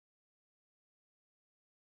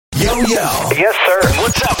Yes, sir.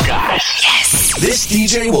 What's up, guys? Yes. This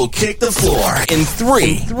DJ will kick the floor in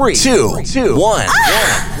 3, 2, 1.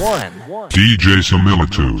 DJ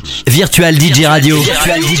Similitudes. Virtual DJ Radio.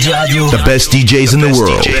 Virtual DJ Radio. The best DJs in the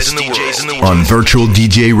world. On Virtual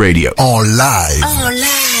DJ Radio. En live. En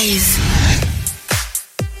live.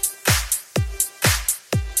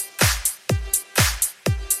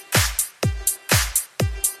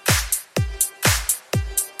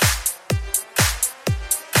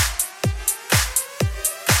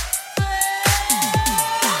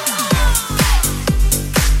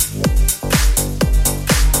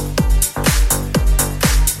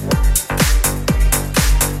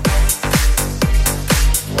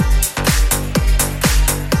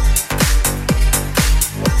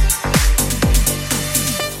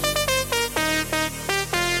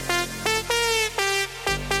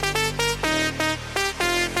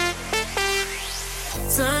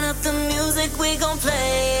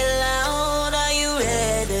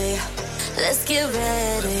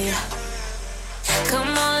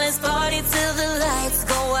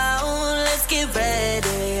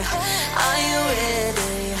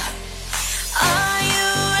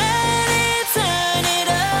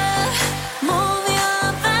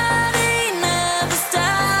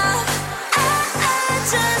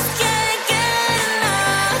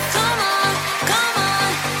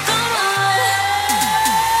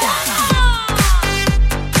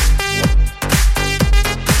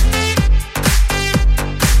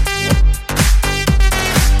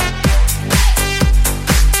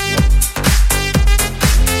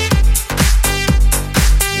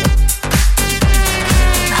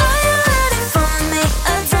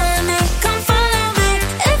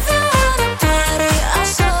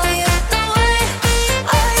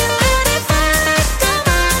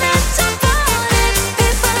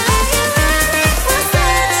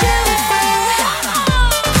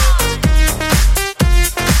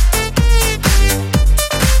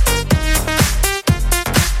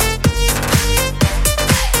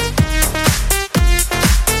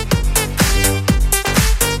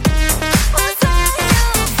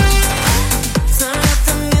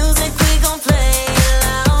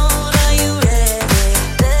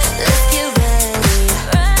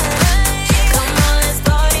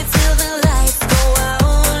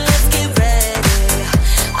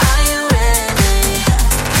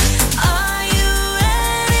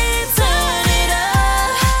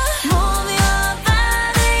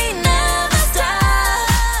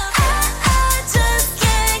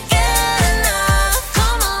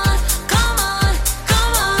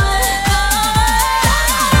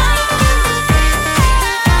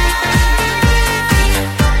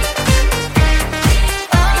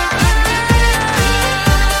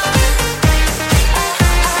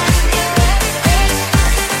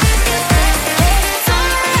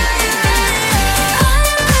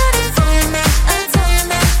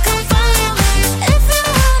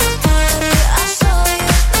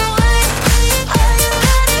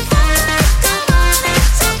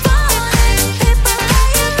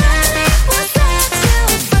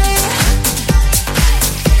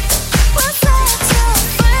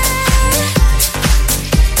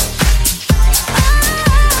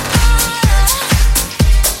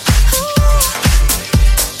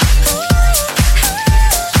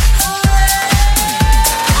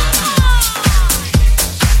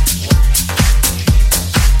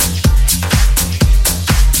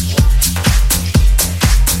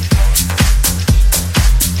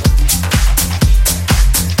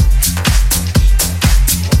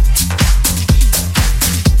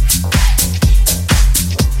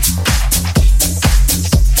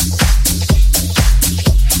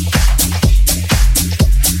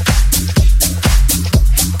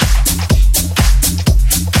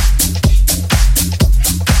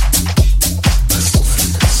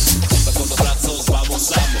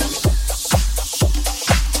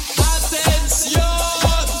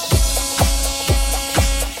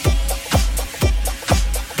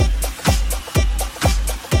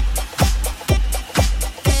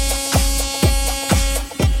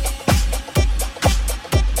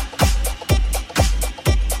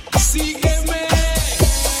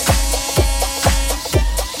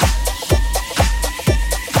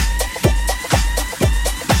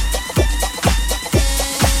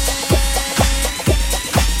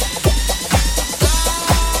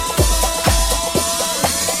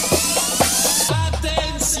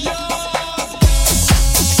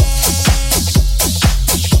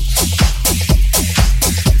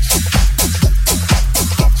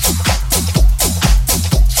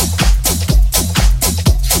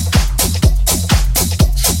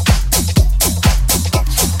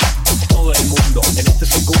 en este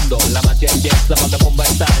segundo segundo la magia empieza cuando la bomba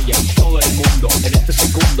estalla. Todo el mundo en este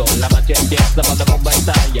segundo la magia empieza cuando la bomba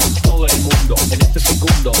estalla. Todo el mundo en este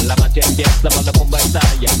segundo la magia empieza cuando la bomba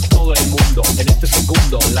estalla. Todo el mundo en este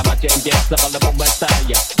segundo la magia empieza cuando la bomba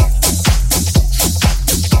estalla.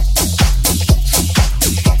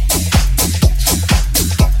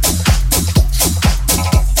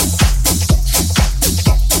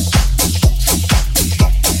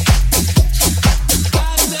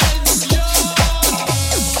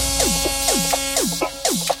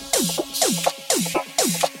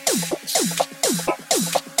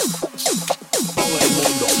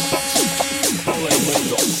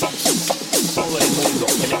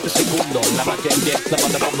 La magia empieza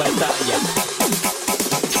cuando la bomba estalla.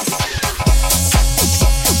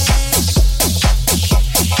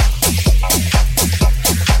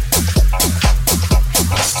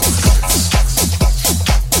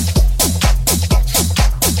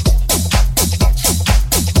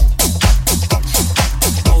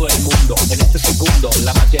 Todo el mundo en este segundo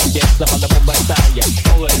la magia empieza cuando la bomba estalla.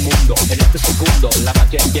 Todo el mundo en este segundo la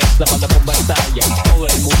magia empieza cuando la bomba estalla. Todo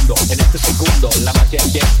el mundo en este segundo la magia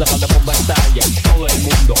empieza cuando la bomba estalla. Todo el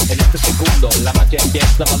mundo en este segundo la magia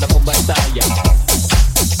empieza cuando la bomba estalla.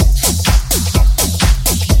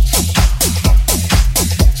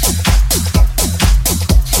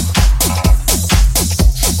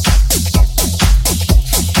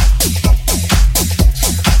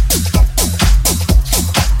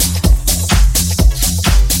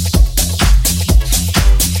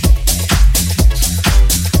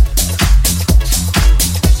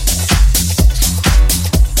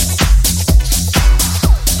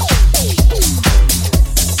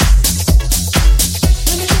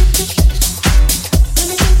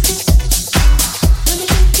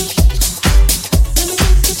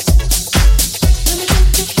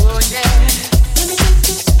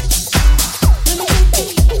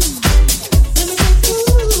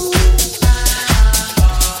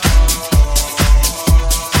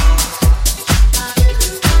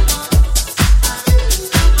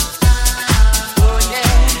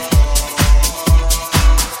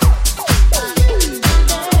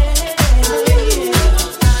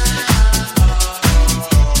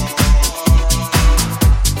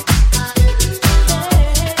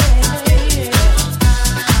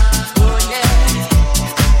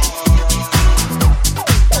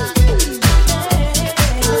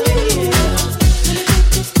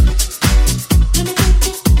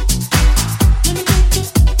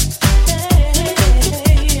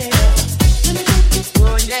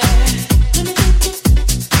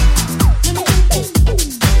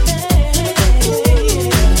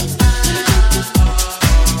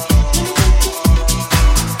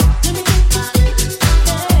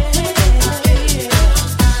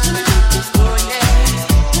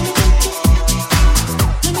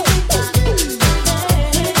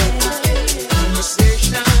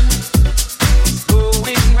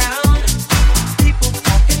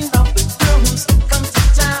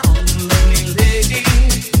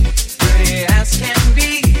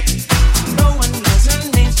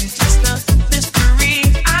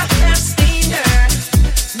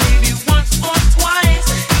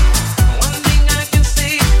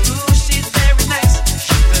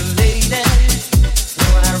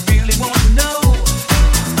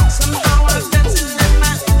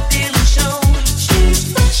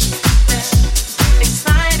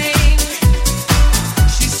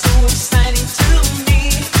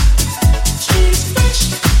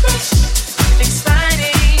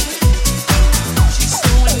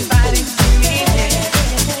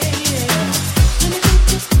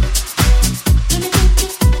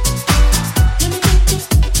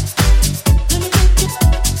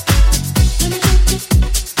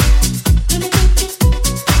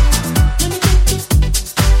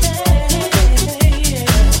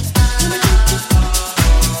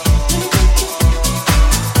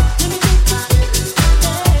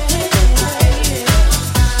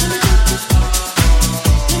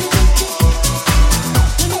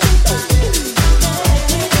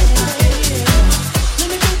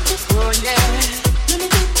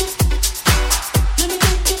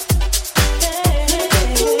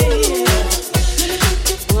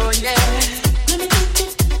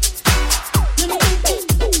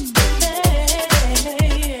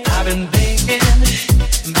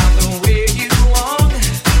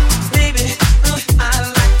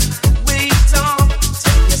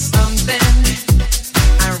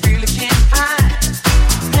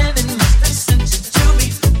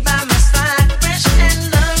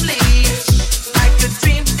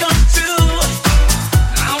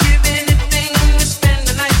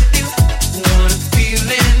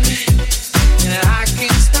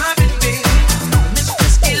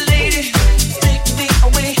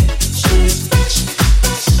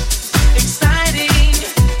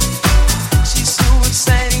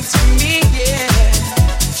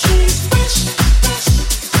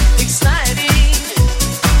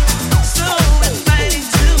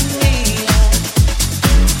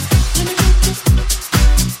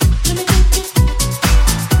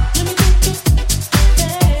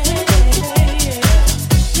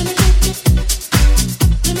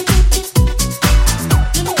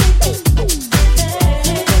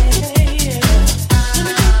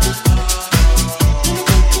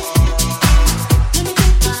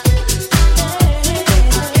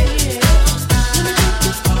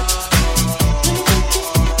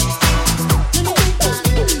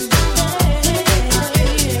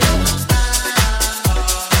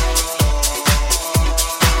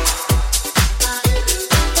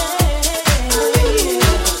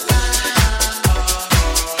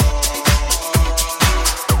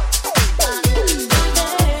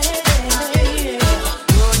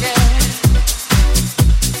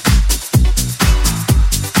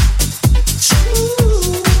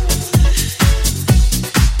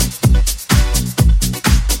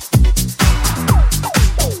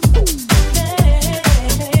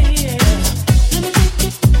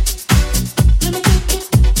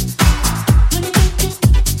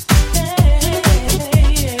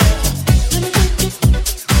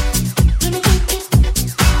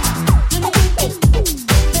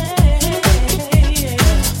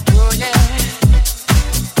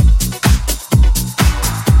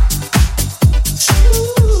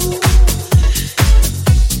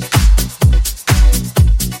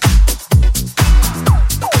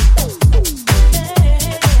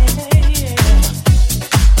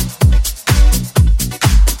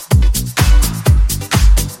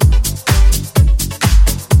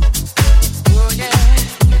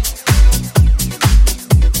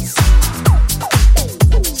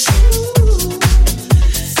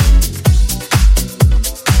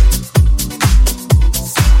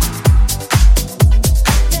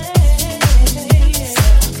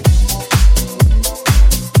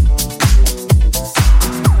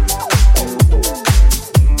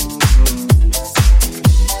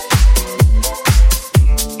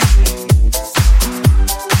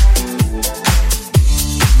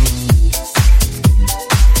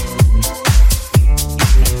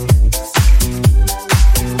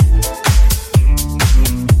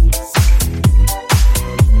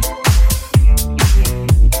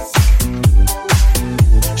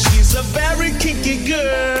 freaky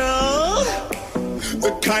girl,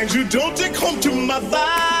 the kind you don't take home to mother.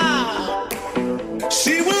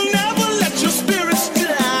 She will never let your spirits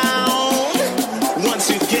down once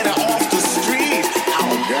you get her off the street.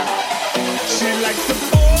 Oh God, she likes the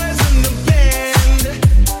boys in the band.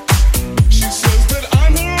 She says that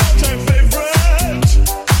I'm her all-time favorite.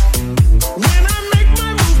 When I make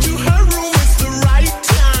my move to her room, it's the right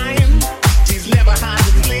time. She's never hard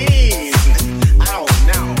to please. Oh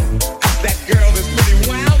no, that girl is pretty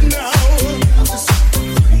wild now.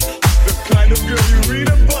 The kind of girl you read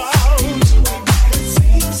about.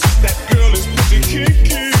 That girl is pretty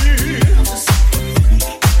kinky.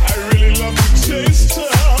 I really love to taste her.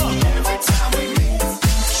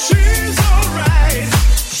 She's alright.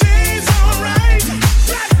 She's alright.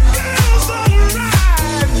 That girl's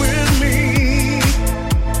alright with me.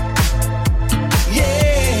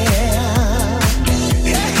 Yeah.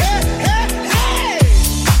 Hey, hey, hey, hey.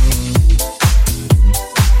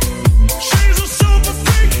 She's a super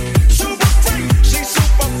freak. Super freak. She's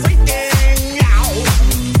super freaking out.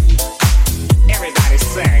 Everybody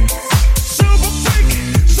sing. Super freak.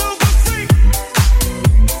 Super freak.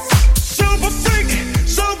 Super freak.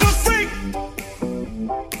 Super freak. Super freak.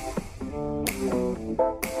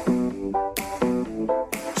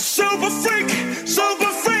 Super freak.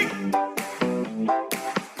 Super freak.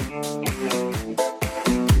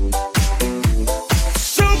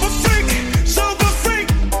 Super freak. Super freak.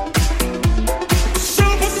 Super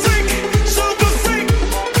freak.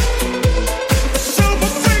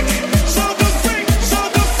 Super freak. Super freak.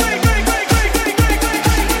 Super freak.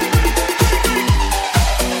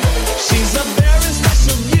 She's a very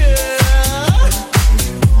special girl.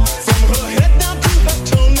 From her head down to her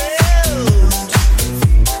toenails.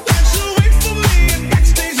 And she'll wait for me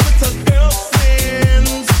backstage with her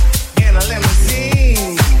girlfriends in a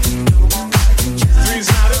limousine. Three's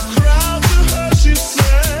not a crowd to her, she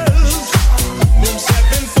says. Room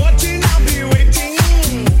 714, I'll be waiting.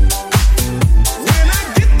 When I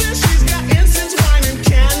get there, she's got incense, wine, and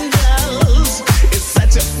candles. It's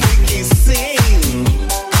such a freaky scene.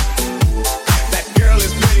 That girl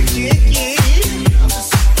is pretty kinky.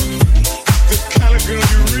 The kind of girl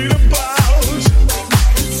you read about.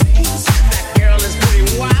 That girl is pretty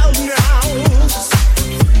wild now.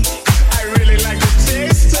 I really like to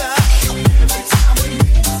taste her.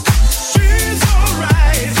 She's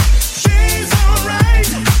alright. She's alright.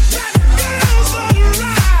 That girl's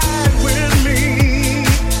alright with me.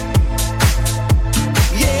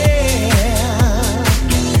 Yeah.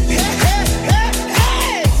 Hey, hey, hey,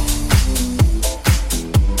 hey.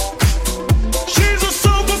 She's a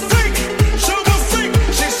super freak. Super freak.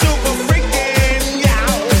 She's super freaking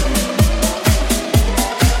out.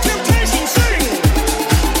 Temptation sing.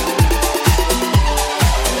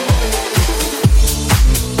 Super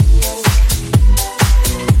freak.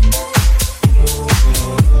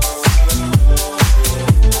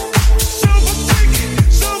 Super freak.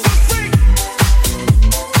 Super freak. Super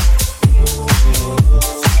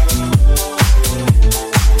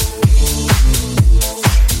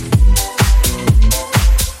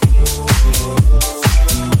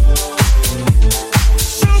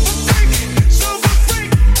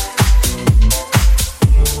freak.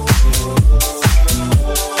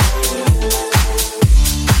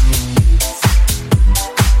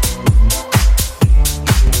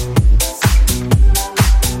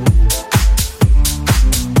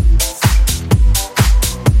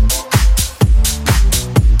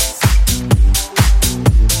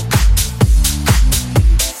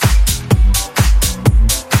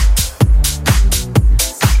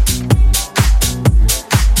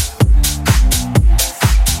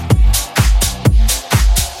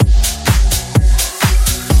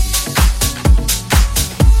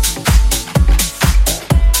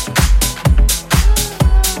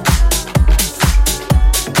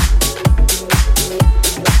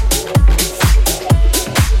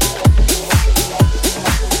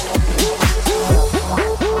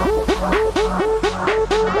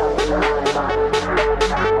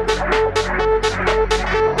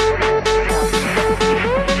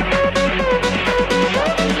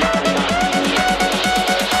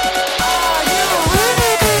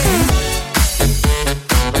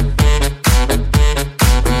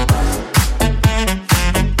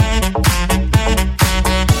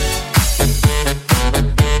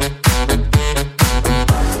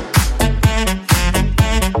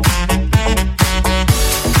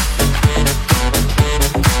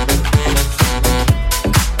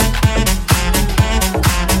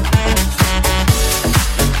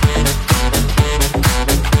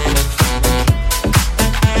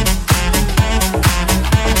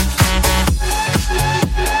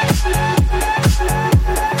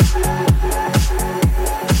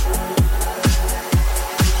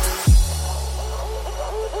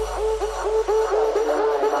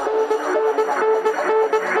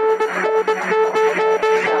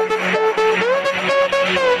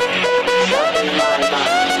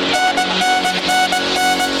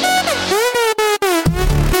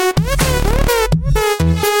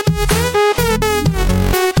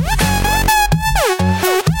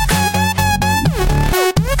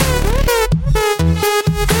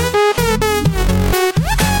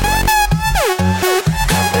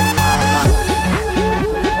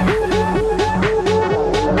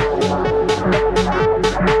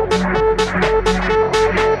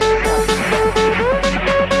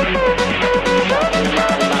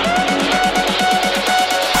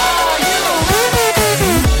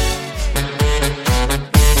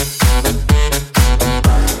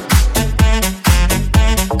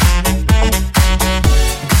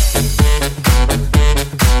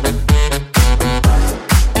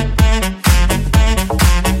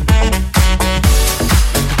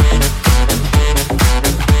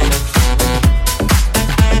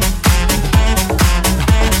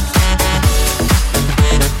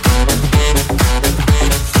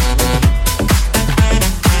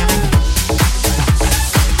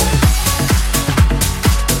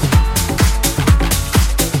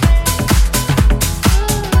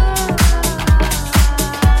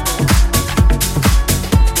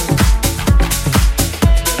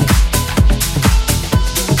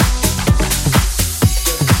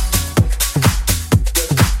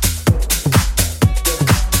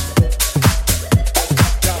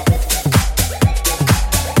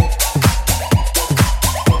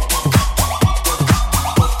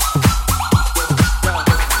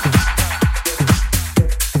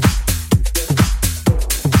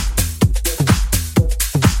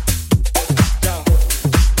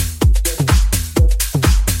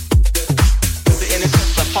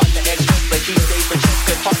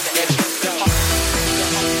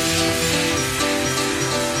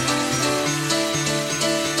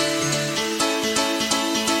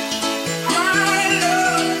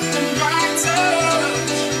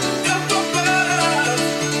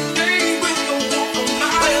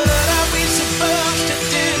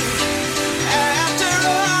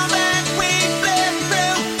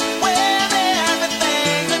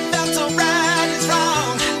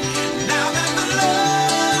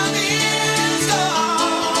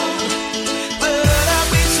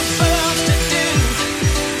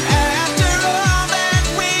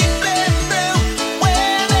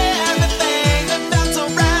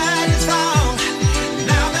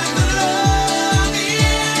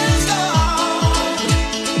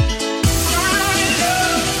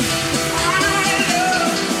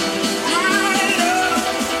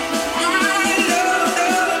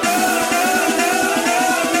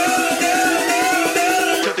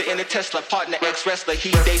 Tesla, partner ex-wrestler. He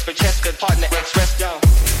dates Francesca, partner ex-wrestler.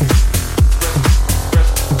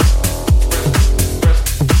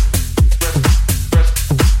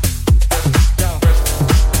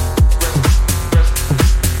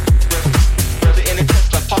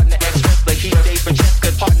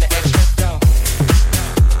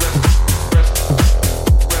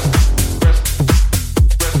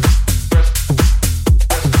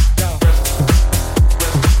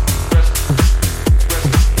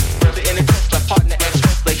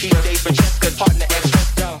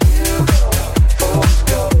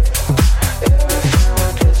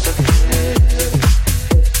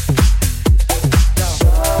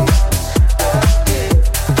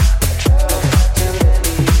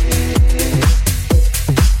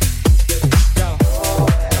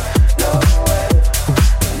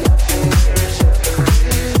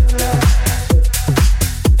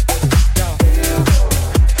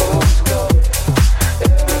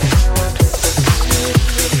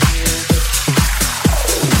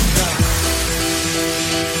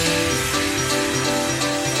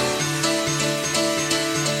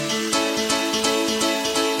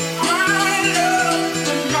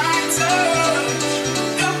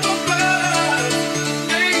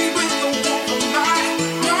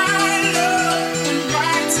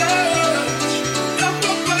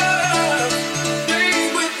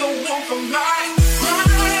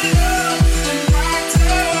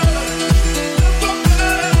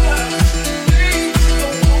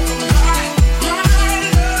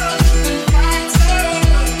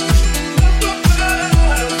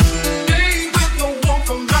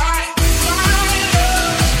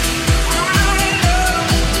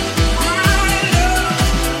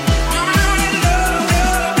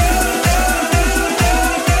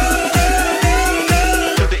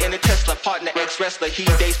 Wrestler, he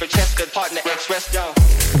dates Francesca, partner ex-wrestler.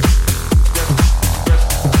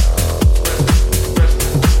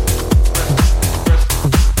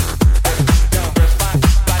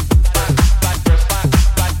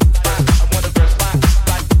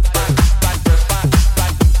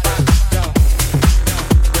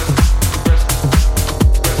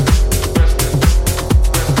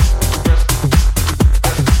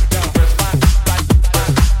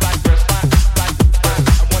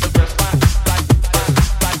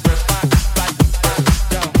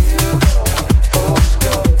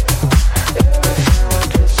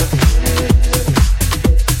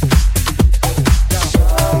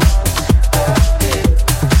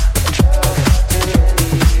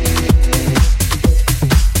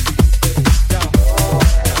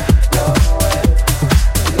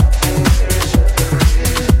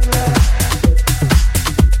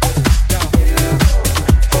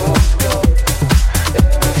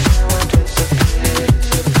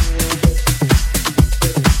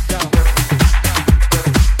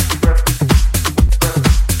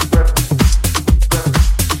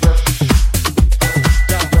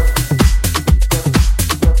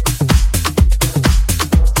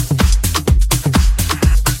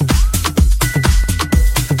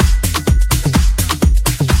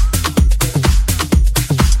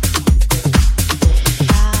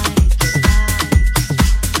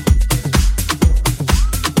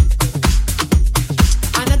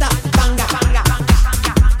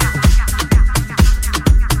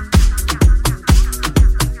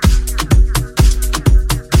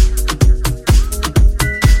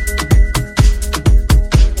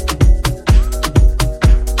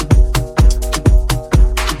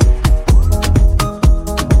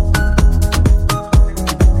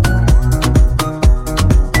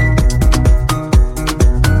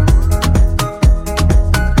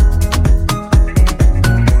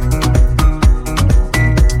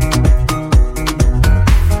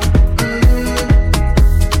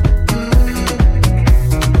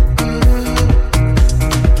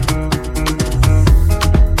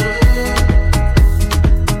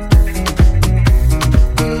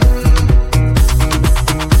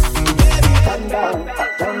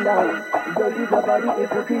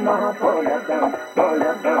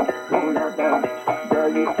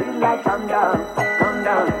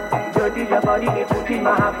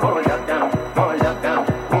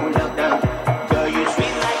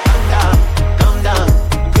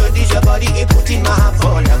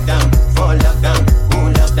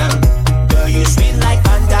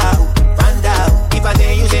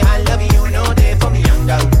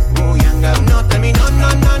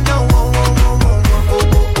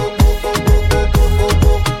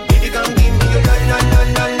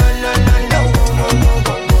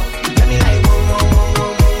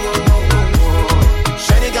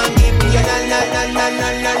 Na na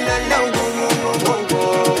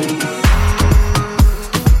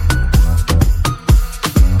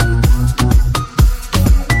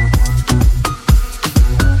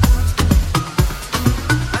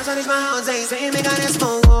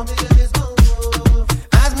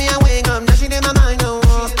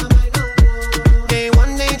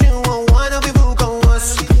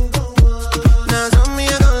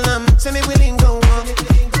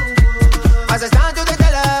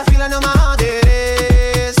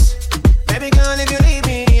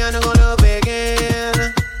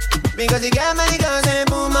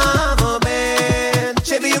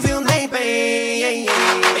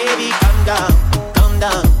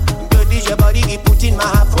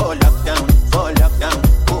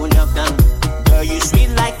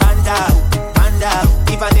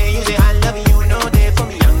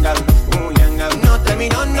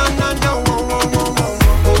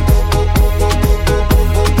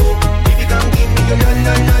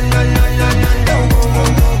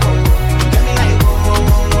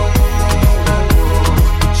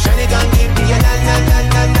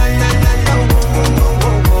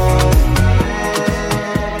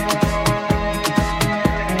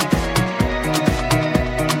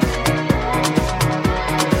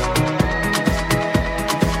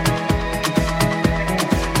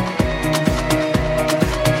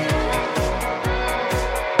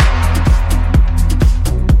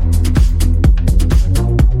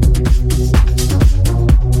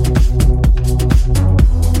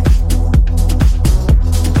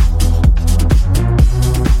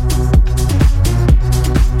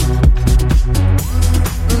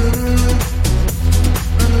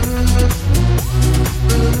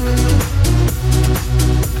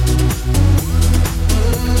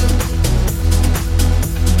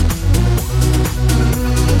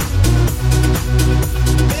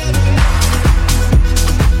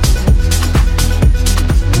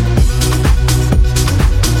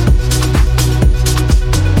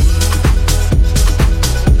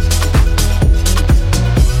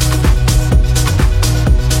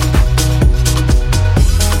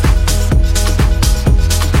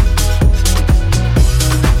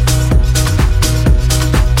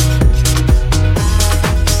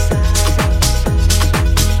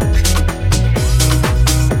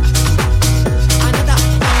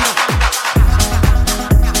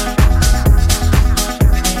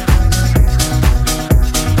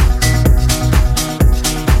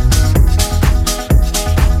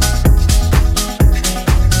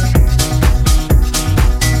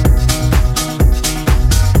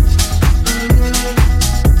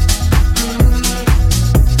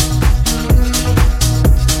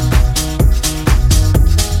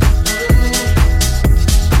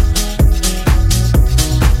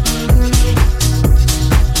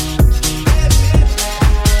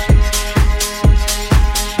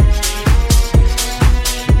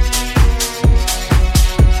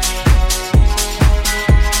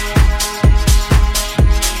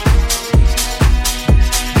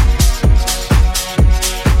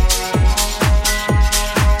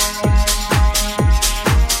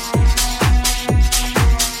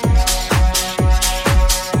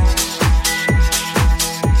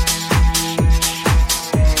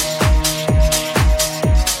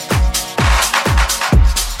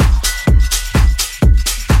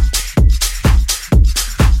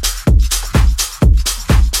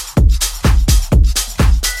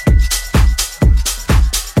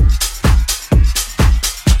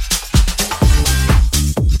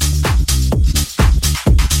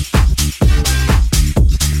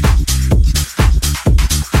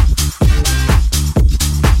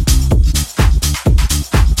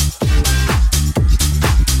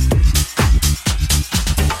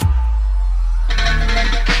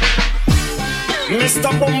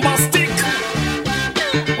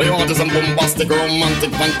some bombastic, romantic,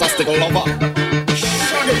 fantastic lover.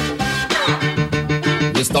 Shaggy,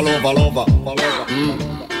 Mr. Lover.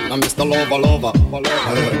 Now Mr. Lover.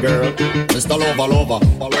 Girl, Mr. Lover.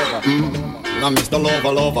 Now Mr.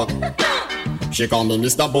 Lover. She call me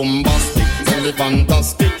Mr. Bombastic, tell me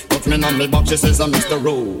fantastic. Touch me on me back, she says I'm Mr.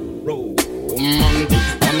 Romantic.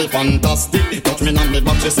 Call me fantastic, touch me on me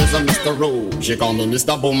back, she says I'm Mr. She call me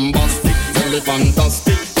Mr. Bombastic, tell me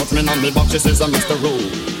fantastic. Touch me on me back, she says I'm Mr.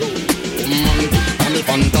 Romantic. Call me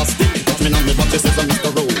fantastic, touch me on me back, she says I'm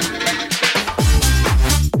Mr.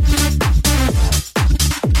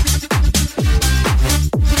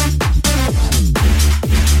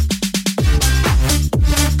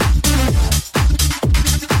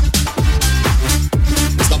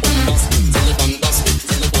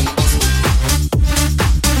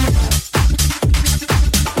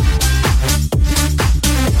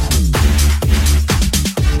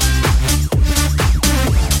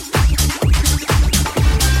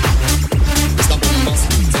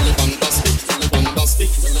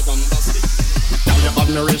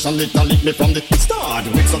 Little lick me from the start.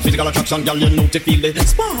 With some physical attraction, girl, you know to feel the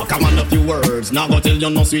spark. I want a few words, now go tell you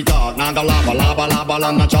no sweetheart. Now go lava,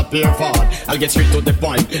 and not chat pure fart. I'll get straight to the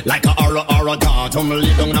point, like a aura dart. I'm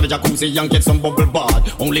lay down on the jacuzzi and get some bubble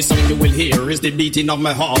bath. Only song you will hear is the beating of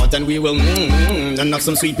my heart. And we will and have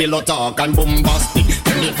some sweet pillow talk. I'm bombastic,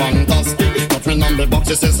 tell me fantastic. Touch me on the box,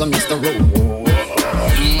 she says I'm Mr.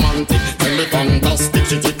 Romantic. Tell me fantastic,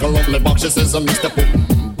 she tickle up my box, she says I'm Mr.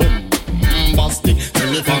 Bombastic,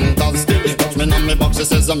 tell me fantastic. Touch me on me box, she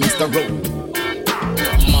says I'm Mr. Romantic.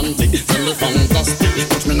 Tell me fantastic.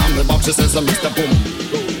 Touch me on me box, she says I'm Mr.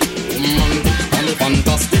 Romantic. Tell me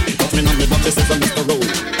fantastic. Touch me on me box, she says I'm Mr.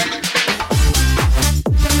 Romantic.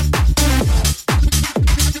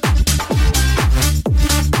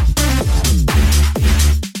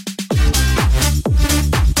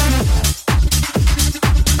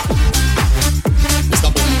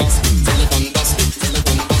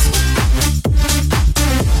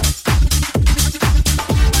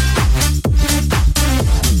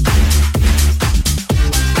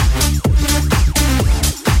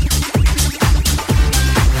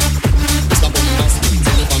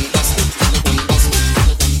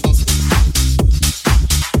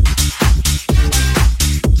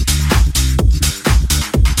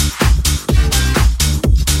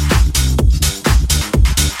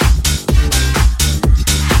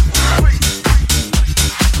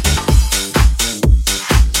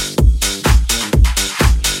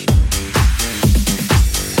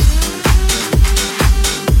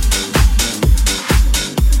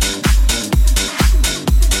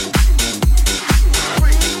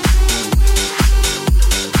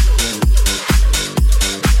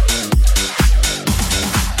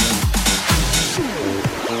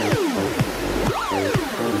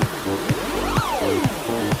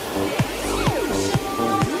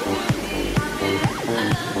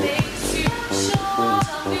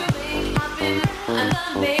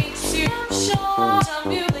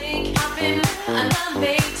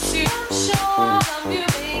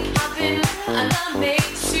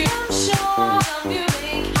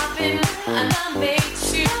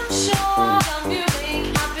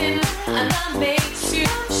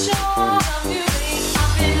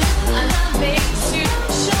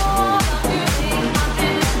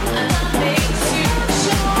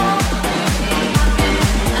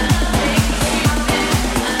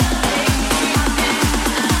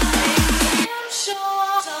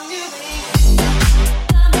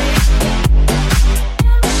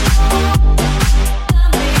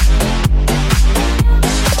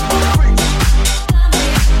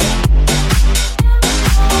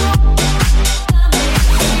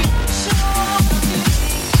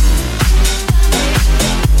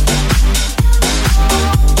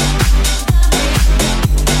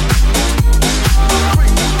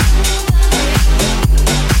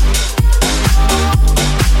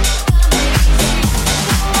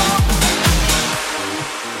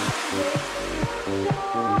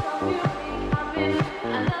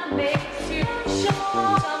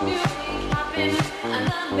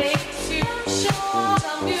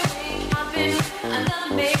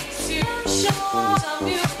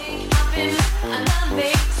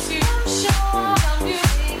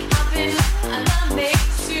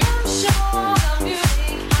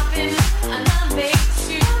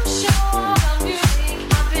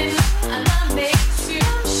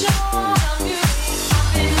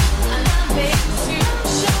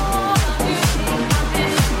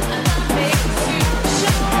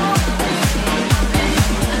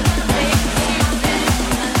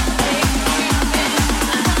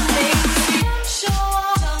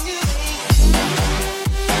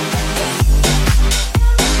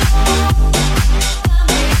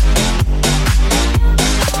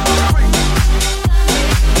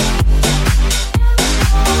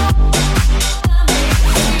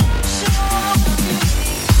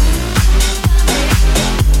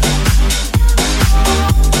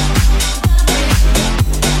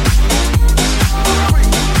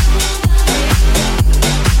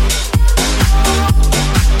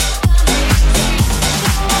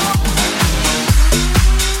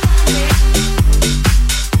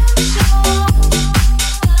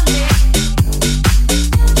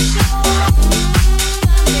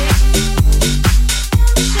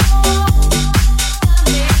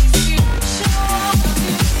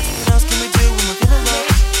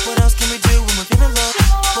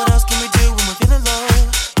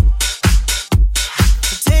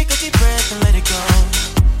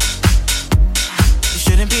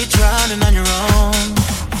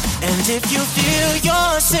 you feel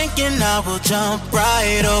you're sinking, I will jump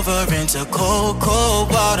right over into cold, cold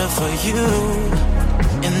water for you.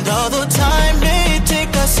 And although time may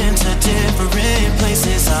take us into different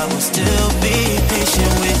places, I will still be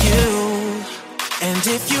patient with you. And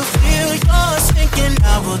if you feel you're sinking,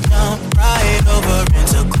 I will jump right over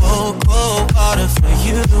into cold, cold water for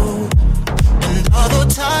you. And although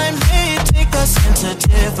time may take us into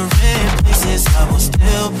different places, I will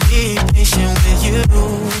still be patient with you.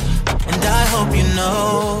 And I hope you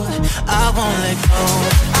know I won't let go.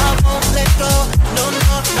 I won't let go. No,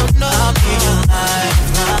 no, no, no. I'll be your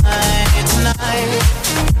lifeline tonight.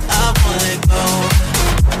 I won't let go.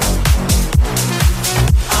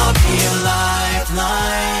 I'll be your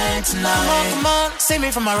lifeline tonight. Come on, come on, save me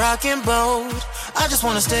from my rocking boat. I just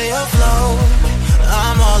wanna stay afloat.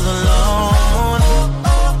 I'm all alone,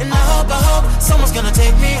 and I hope someone's gonna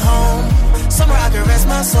take me home. Somewhere I can rest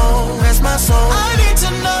my soul, rest my soul. I need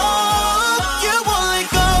to know you won't let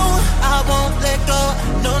go. I won't let go.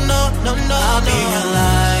 No, no, no, no. I'll be your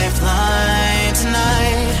lifeline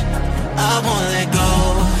tonight. I won't let go.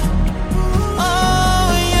 Oh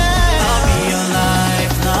yeah, I'll be your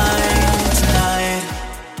lifeline tonight.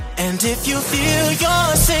 And if you feel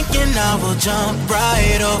you're sinking, I will jump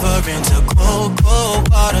right over into cold, cold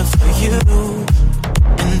water for you.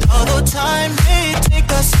 And although time may take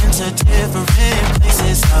us into different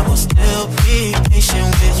places, I will still be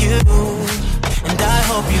patient with you. And I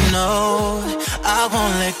hope you know I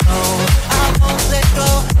won't let go. I won't let go.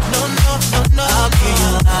 No, no, no, no. I'll be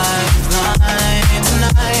your lifeline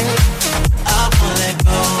tonight. I won't let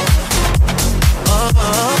go. Oh,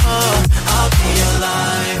 oh, oh. I'll be your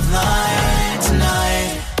lifeline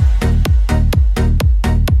tonight.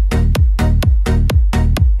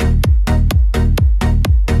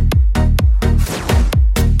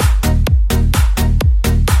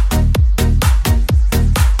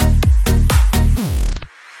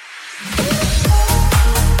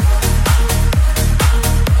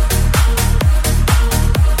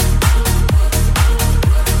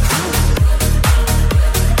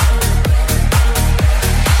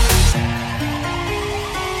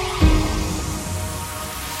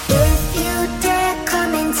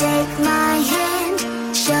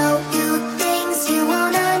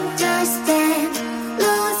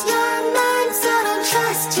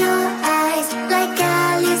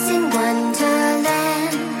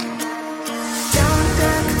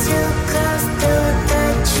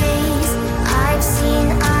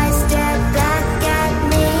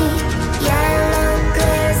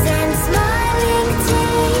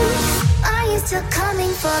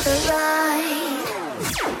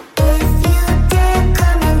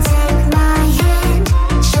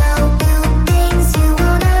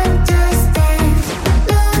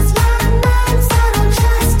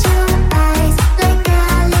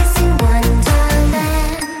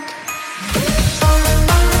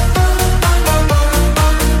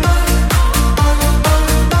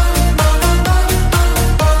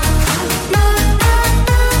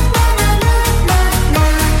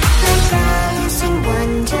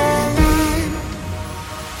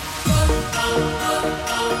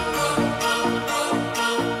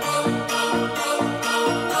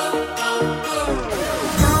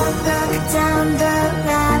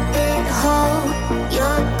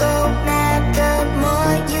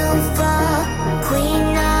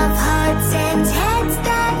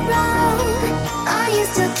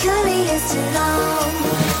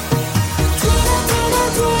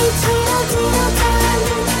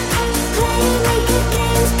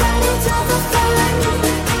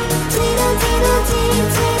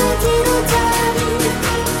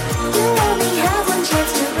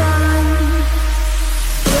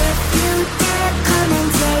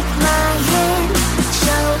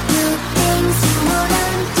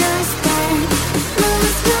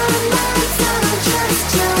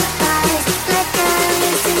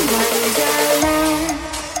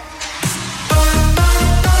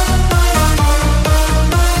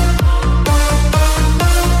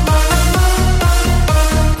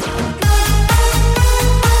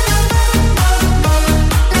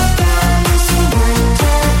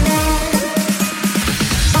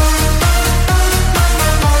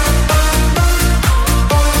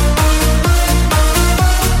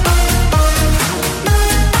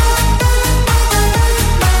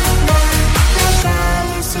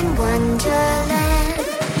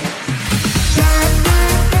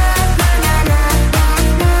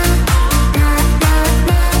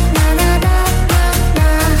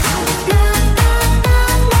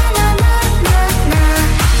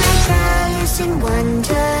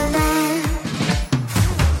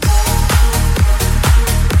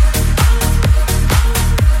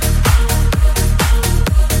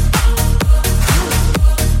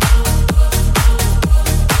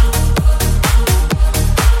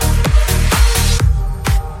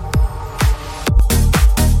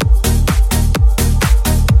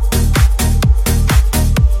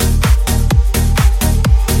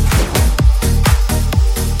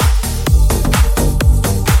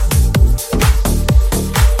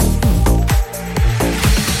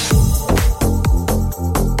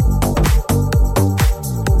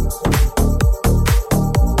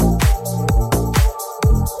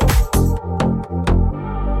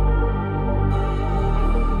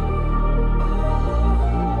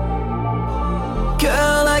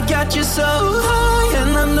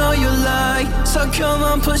 come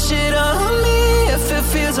on, push it on me if it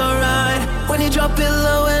feels alright. When you drop it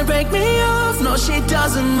low and break me off, no, she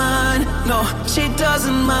doesn't mind. No, she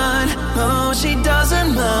doesn't mind. No, she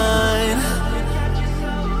doesn't mind.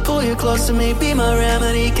 Pull you close to me, be my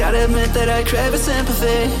remedy. Gotta admit that I crave a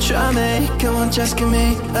sympathy. Try me, come on, just give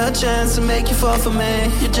me a chance to make you fall for me.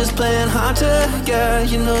 You're just playing hard to get.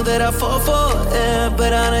 You know that I fall for it,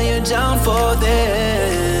 but I know you're down for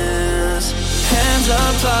this. Hands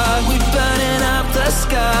up high, we burning up the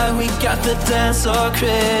sky. We got the dance all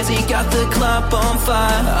crazy, got the club on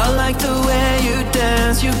fire. I like the way you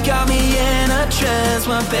dance, you got me in a trance.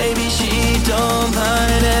 My baby, she don't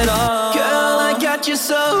mind at all. Girl, I got you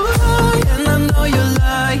so high, and I know you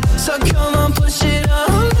like. So come on, push it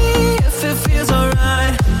on me if it feels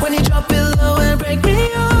alright. When you drop it low and break me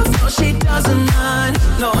off, no, she doesn't mind.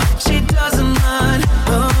 No, she doesn't mind.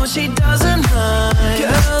 No, she doesn't mind.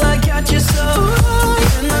 Girl, I got you so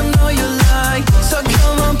high, and I know you like. So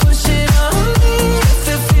come on, push it on me if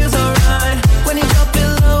it feels alright. When you drop it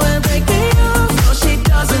low and break me off, no, she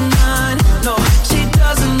doesn't mind. No, she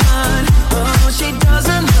doesn't mind. No, she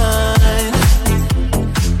doesn't mind.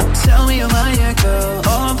 Tell me you're mine, yeah, girl.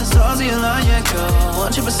 All of the stars are your line, yeah, girl.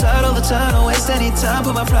 Want you beside all the time, don't waste any time.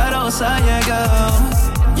 Put my pride on the side, yeah, girl.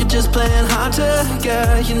 You're just playing hard to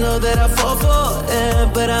get. You know that I fall for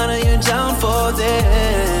it, but I know you're down for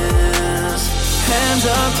this. Hands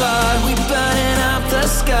up high, we burning up the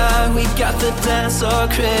sky. We got the dance all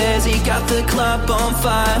crazy, got the club on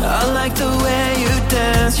fire. I like the way you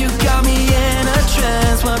dance, you got me in a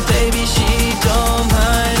trance. My baby, she don't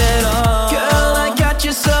mind at all. Girl, I got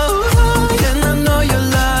you so high, and I know you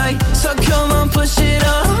like. So come on, push it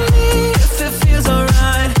on me if it feels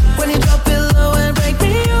alright. When you drop it low and break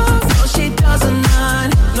me off, no, she doesn't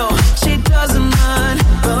mind. No, she doesn't mind.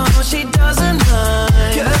 No, she doesn't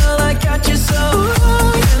mind. Girl, I got you so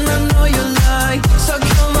high, and I know you like. So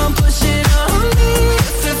come on, push it on me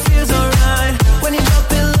if it feels alright. When you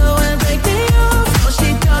drop it low and break me off, no, she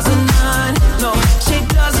doesn't mind. No, she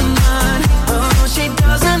doesn't mind. No, she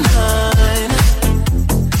doesn't mind.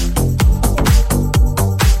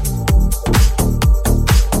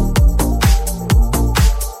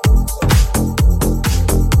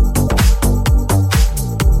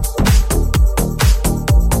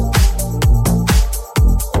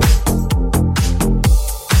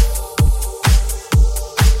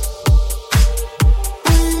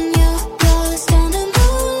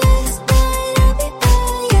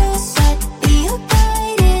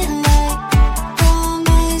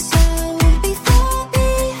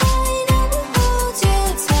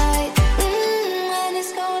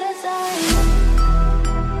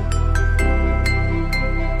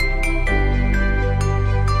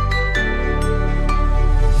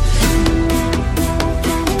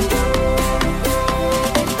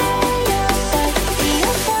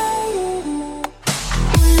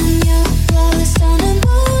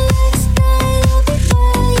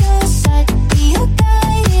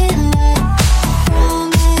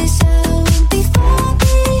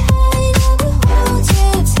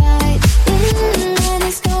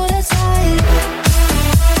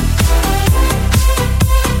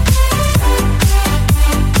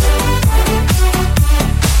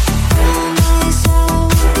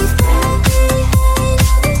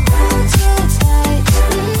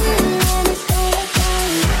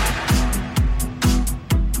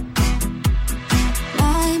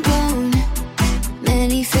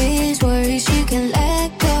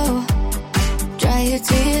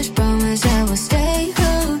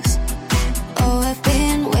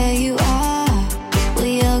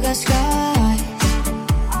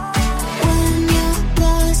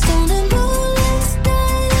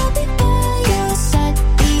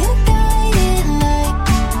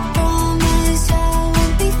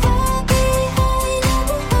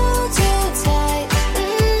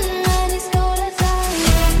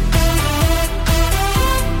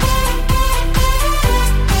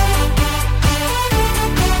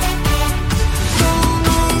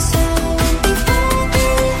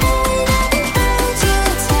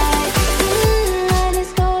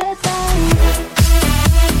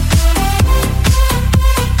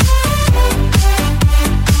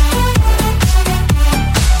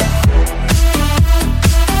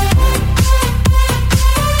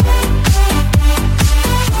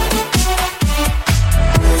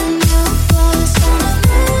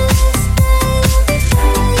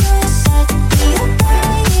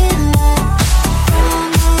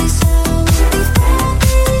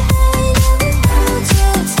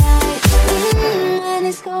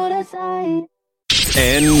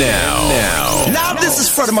 And now This is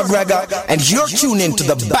Freddie McGregor, and you're tuned in to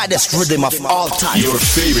the baddest rhythm of all time. Your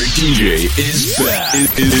favorite DJ is back.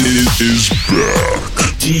 Is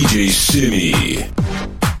back. DJ Simi.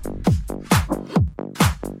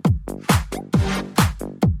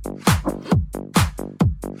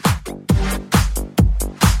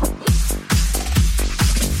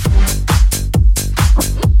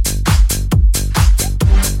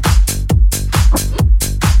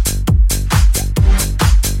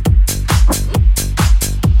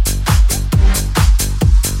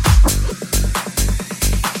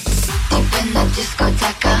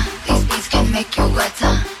 Discoteca, these beats can make you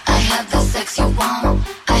wetter. I have the sex you want.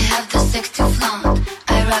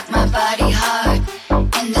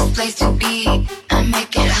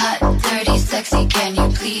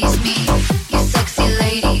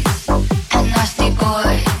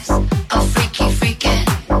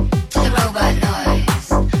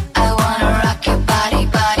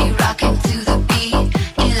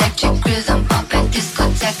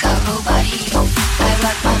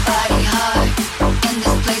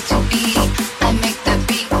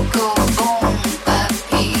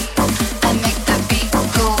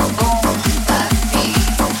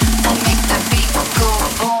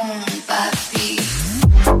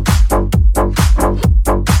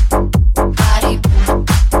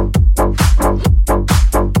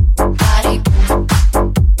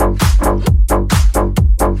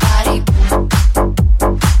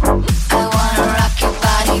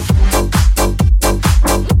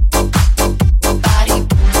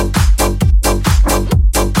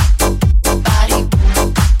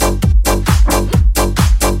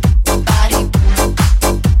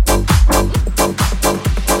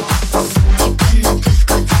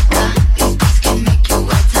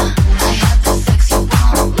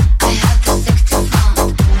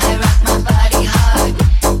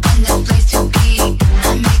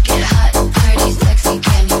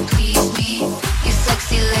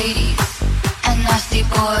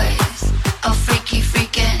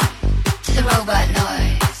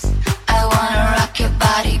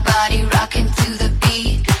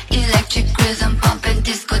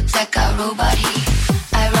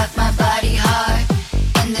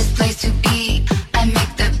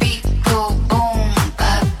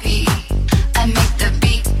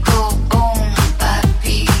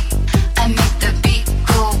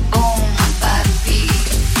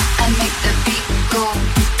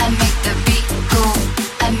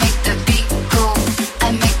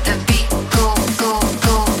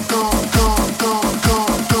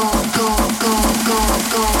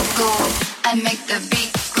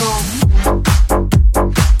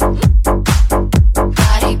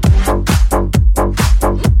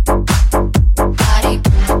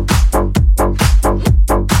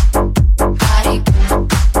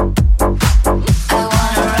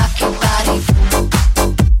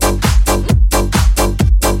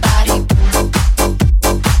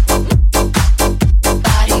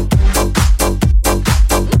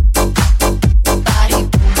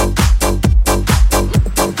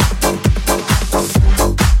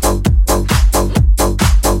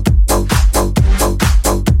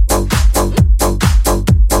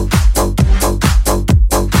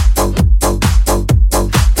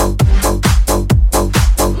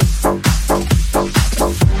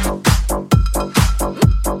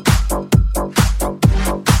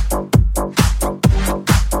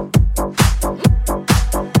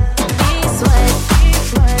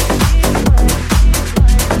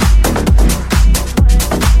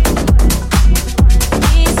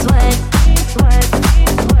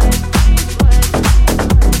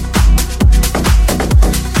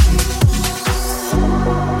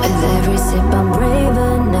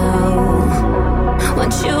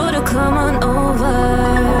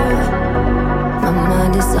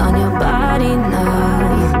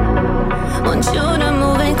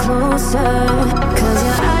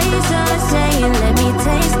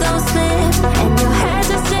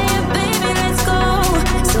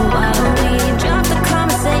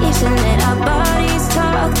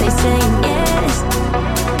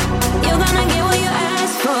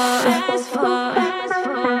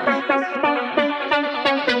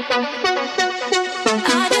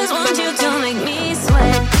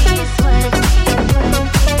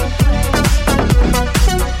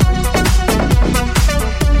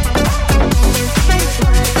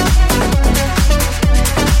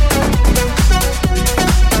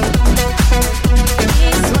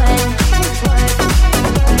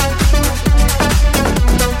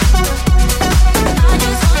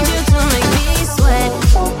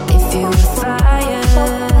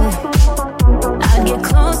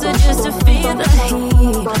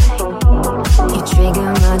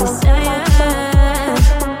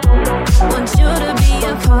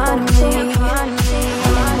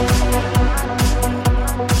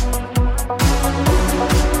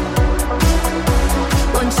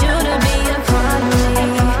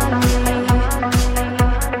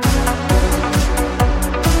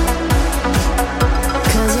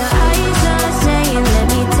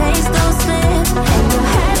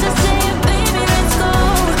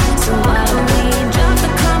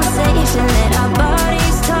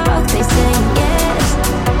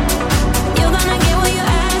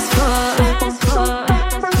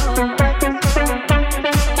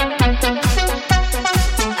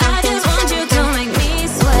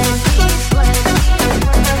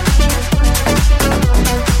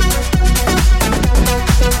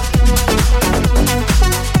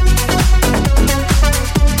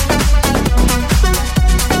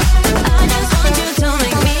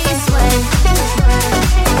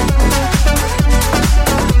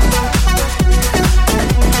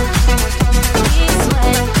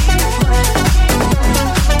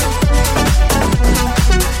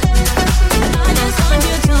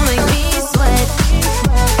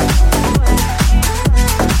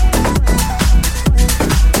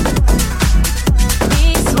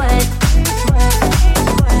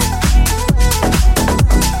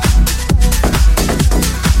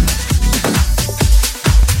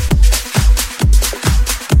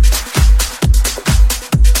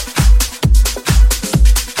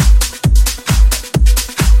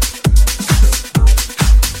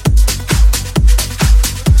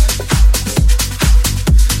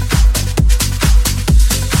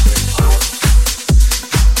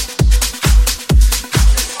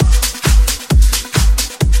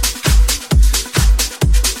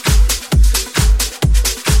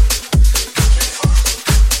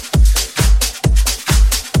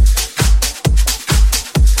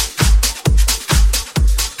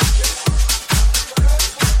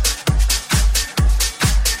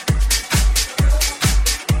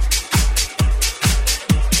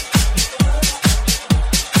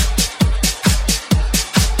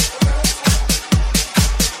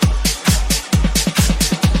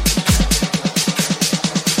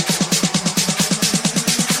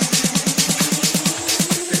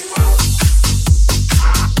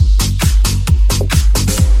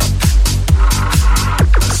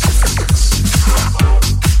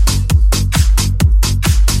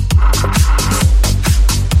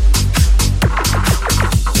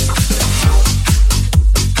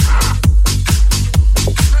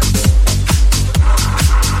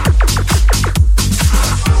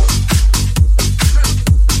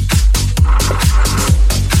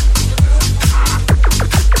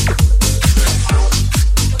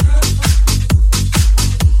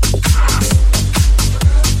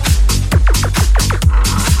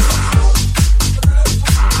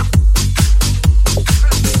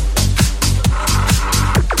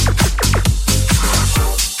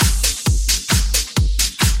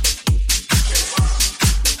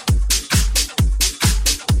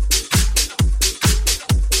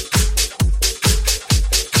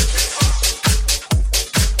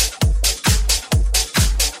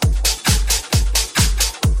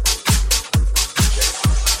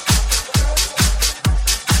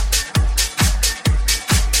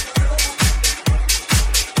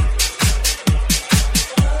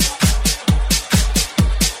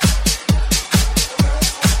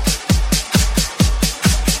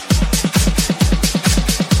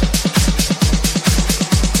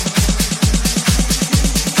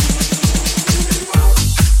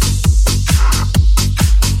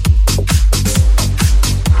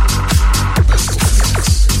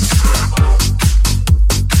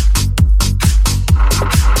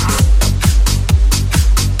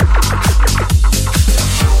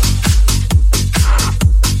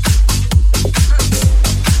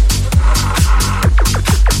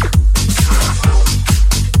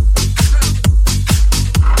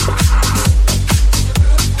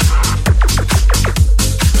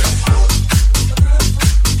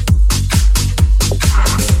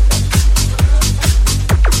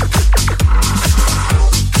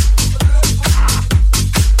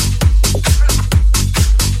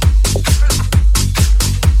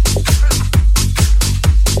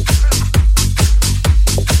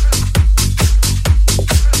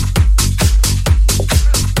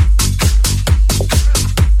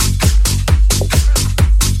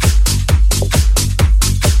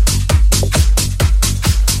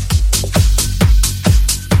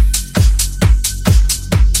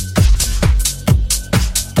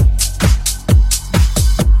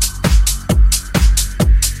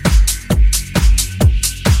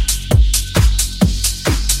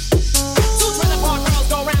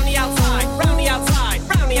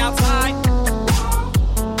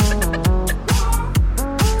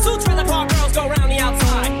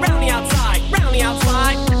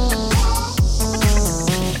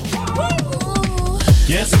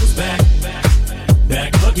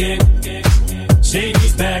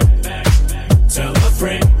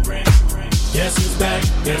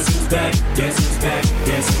 Guess who's back?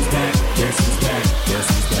 Guess who's back? Guess who's back? Guess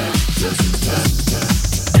who's back? Guess who's back?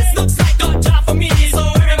 This looks like a job for me, so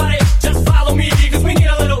everybody just follow me, cause we need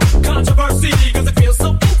a little controversy, cause it feels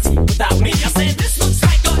so empty without me. I said this looks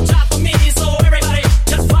like a job for me, so everybody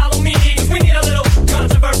just follow me, cause we need a little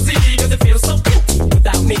controversy, cause it feels so empty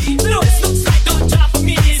without me. This looks like a job for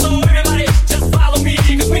me, so everybody just follow me,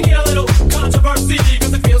 cause we need a little controversy,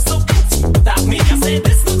 cause it feels so empty without me. I said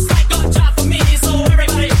this looks like a job for me, so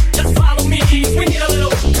everybody just follow me, cause we need a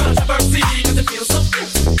little controversy, cause it feels so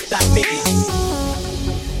empty without me.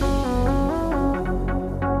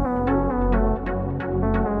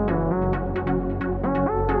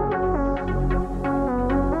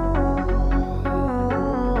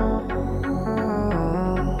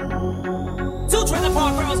 Two trailer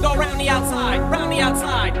park girls go round the outside, round the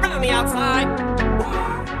outside, round the outside.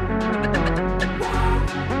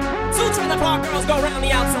 Two trailer park girls go round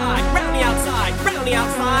the outside, round the outside, round the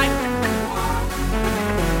outside.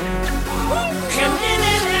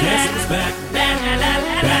 Guess who's back?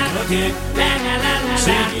 Back again.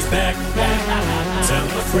 Shady's back. Tell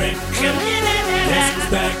a friend. Guess who's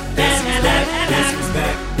back? Guess who's back? Guess who's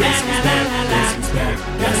back? Guess who's back? Guess who's back?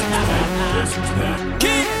 Guess who's back? Guess who's back?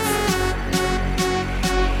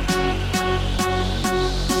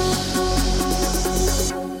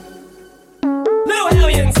 Little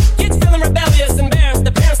hellions, kids feeling rebellious, embarrassed.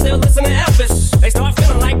 The parents still listen to Elvis. They start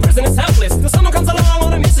feeling like prisoners helpless. Till someone comes along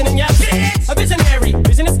on a mission and yells, a visionary,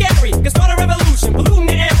 vision is scary. Can start a revolution, polluting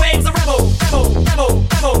the airwaves, a rebel.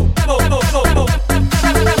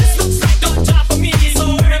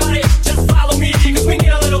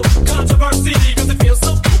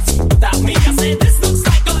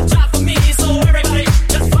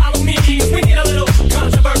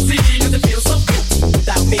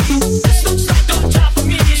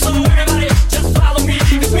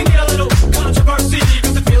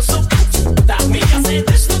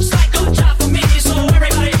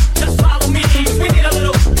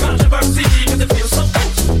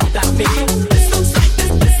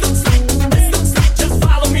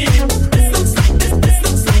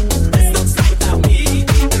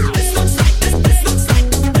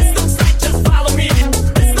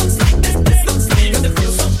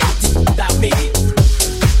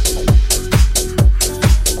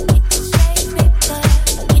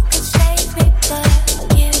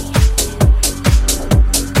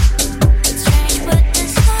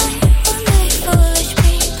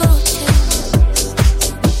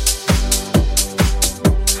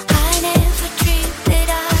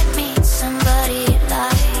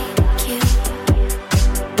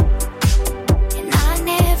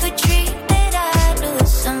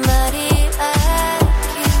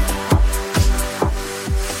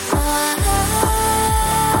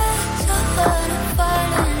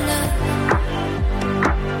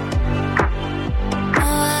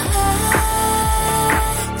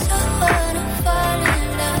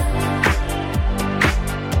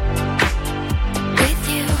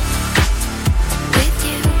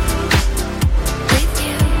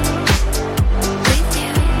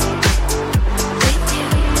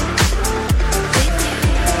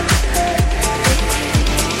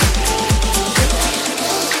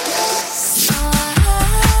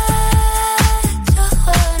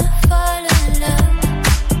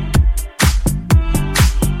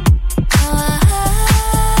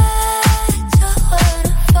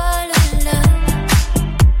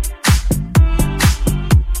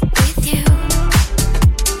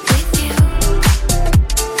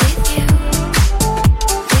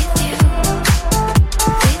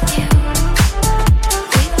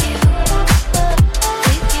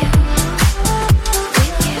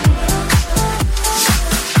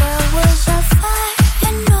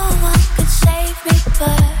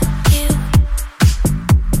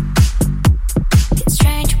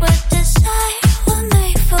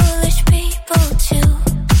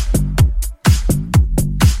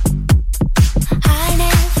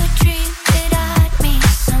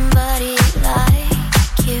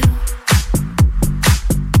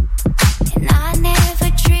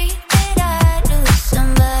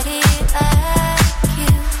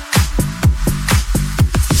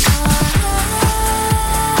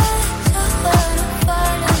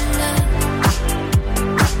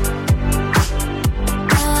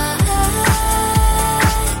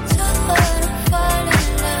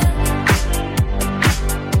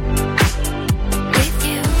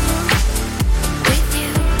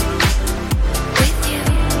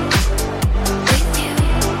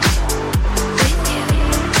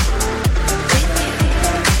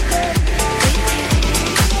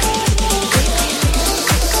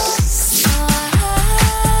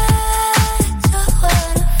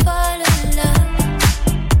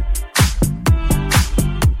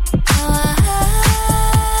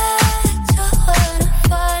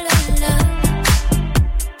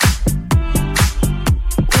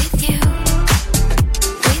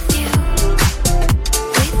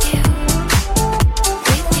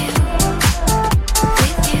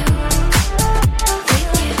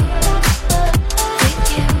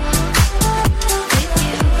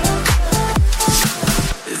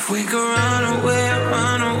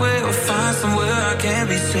 can't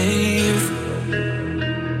be safe.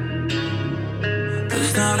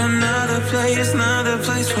 There's not another place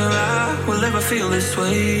where I will ever feel this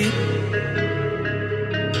way.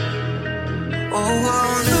 Oh,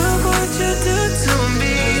 look what you did to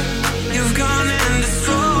me. You've gone and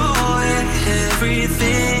destroyed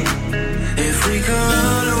everything. If we could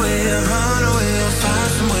run away or find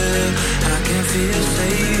somewhere I can feel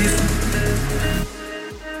safe.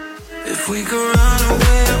 If we could run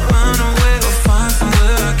away or find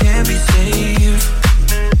somewhere I can be safe.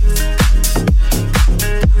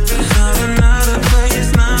 There's not another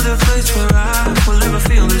place where I will ever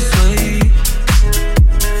feel this way.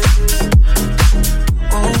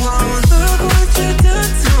 Oh, look what you did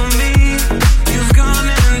to me. You've gone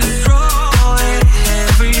and destroyed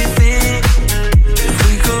everything. If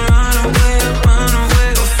we could run away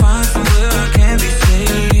or find somewhere I can be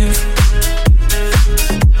safe.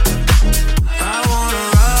 I wanna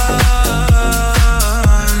run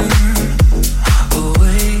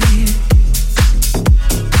away.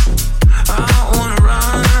 I wanna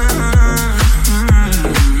run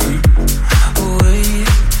away.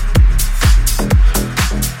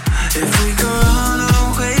 If we could run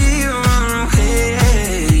away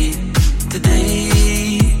today.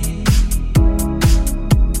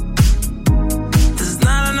 There's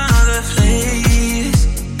not another place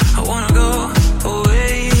I wanna go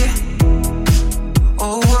away.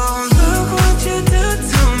 Oh, well, look what you did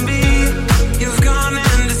to me. You've gone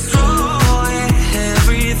and destroyed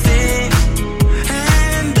everything.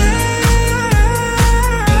 And I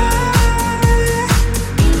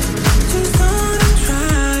just wanna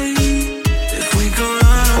try. If we could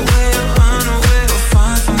run away or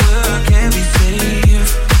find somewhere I can be safe.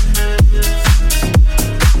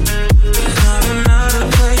 There's not another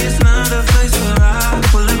place where I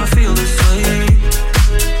will ever feel this way.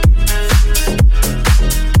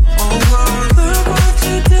 Oh, well, look what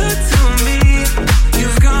you did to me.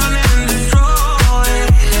 You've gone and destroyed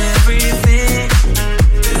everything.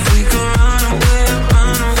 If we could run away or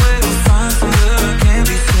find somewhere I can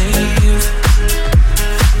be safe.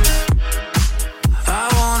 I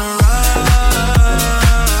wanna run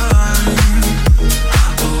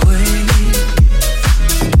away.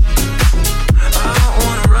 I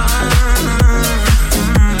wanna run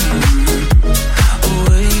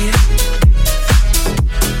away.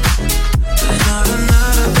 There's not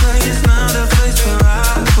another place where I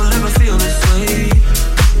will ever feel this way.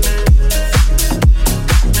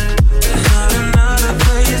 There's not another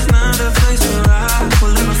place where I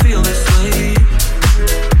will ever feel this way.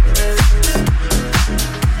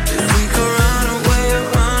 If we could run away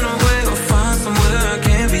or find somewhere I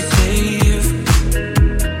can be safe.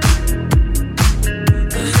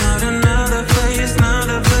 There's not another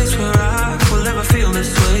place where I will ever feel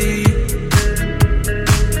this way.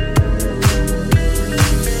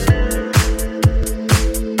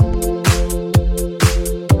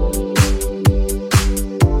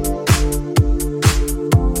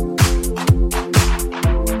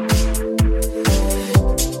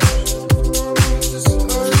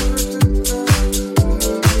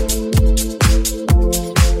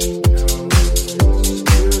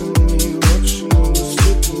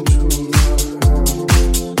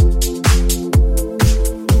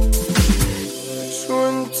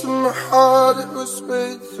 Went to my heart, it was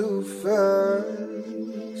way too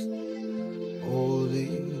fast. All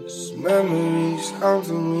these memories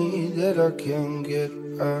haunting me that I can't get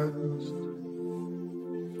past.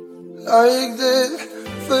 Like that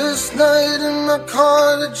first night in my car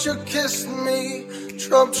that you kissed me,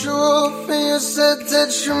 dropped you off and you said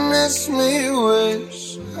that you miss me. Wish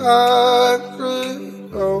I could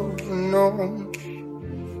have known.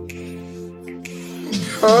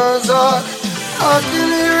 Cause I can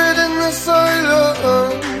hear it in the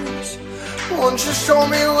silence. Won't you show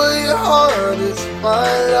me where your heart is, my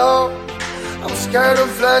love? I'm scared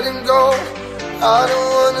of letting go. I don't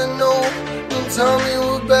wanna know. Don't tell me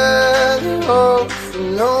we're better off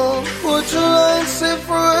alone. Would you like to say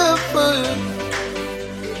forever?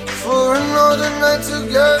 For another night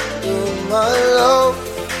together, my love.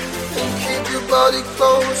 And keep your body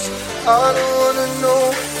close. I don't wanna know.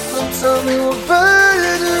 Don't tell me we're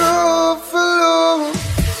better off alone.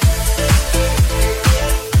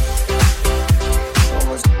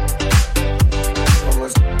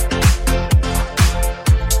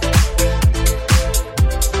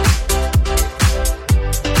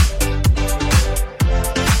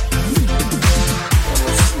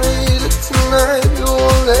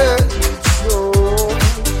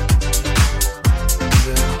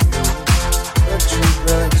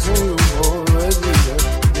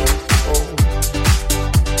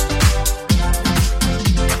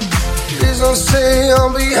 Please don't say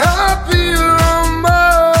I'll be happier on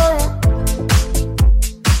my own.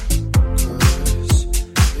 'Cause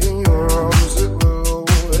in your arms it will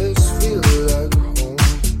always feel like home.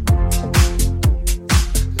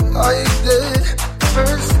 Like the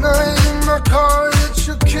first night in my car that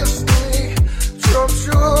you kissed me, dropped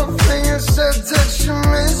you off and you said that you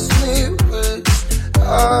missed me. Wish I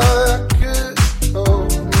could, oh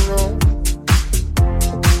no.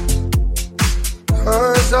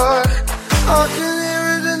 'Cause I can hear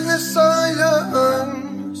it in the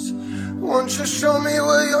silence. Won't you show me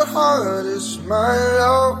where your heart is, my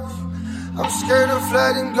love? I'm scared of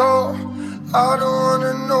letting go. I don't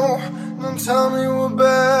wanna know. Don't tell me we're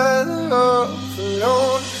better off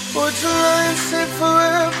alone. Would you lie and stay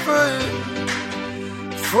forever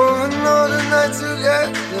for another night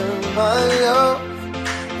together, my love?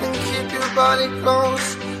 And keep your body close.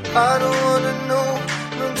 I don't wanna know.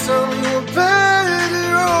 Don't tell me we're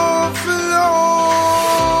better off alone.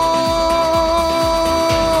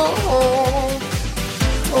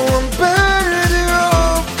 Oh, I'm better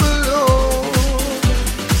off alone.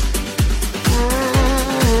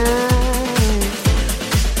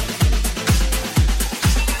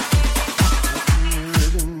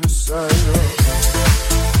 In the silence.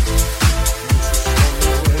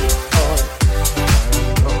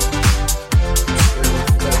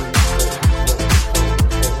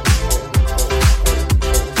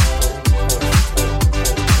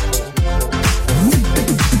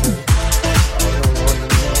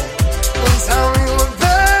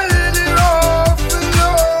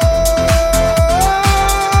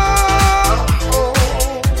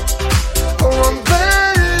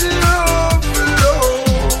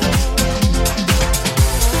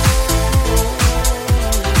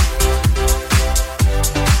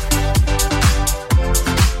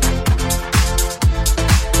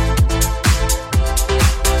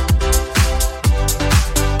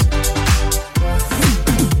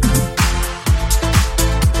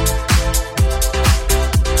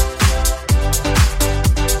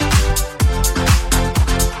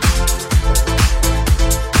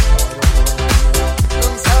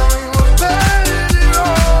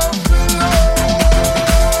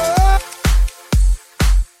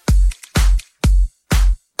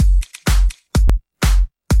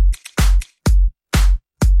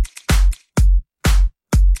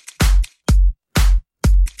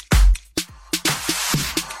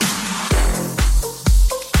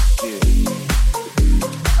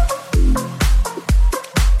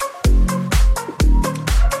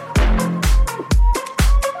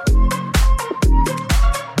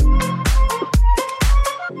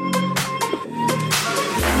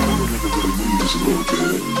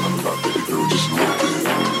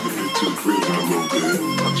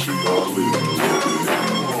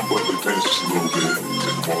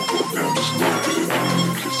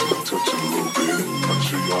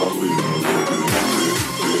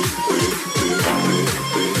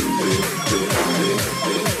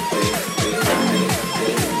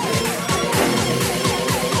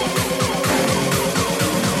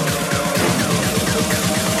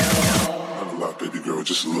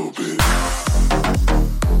 Just a little bit.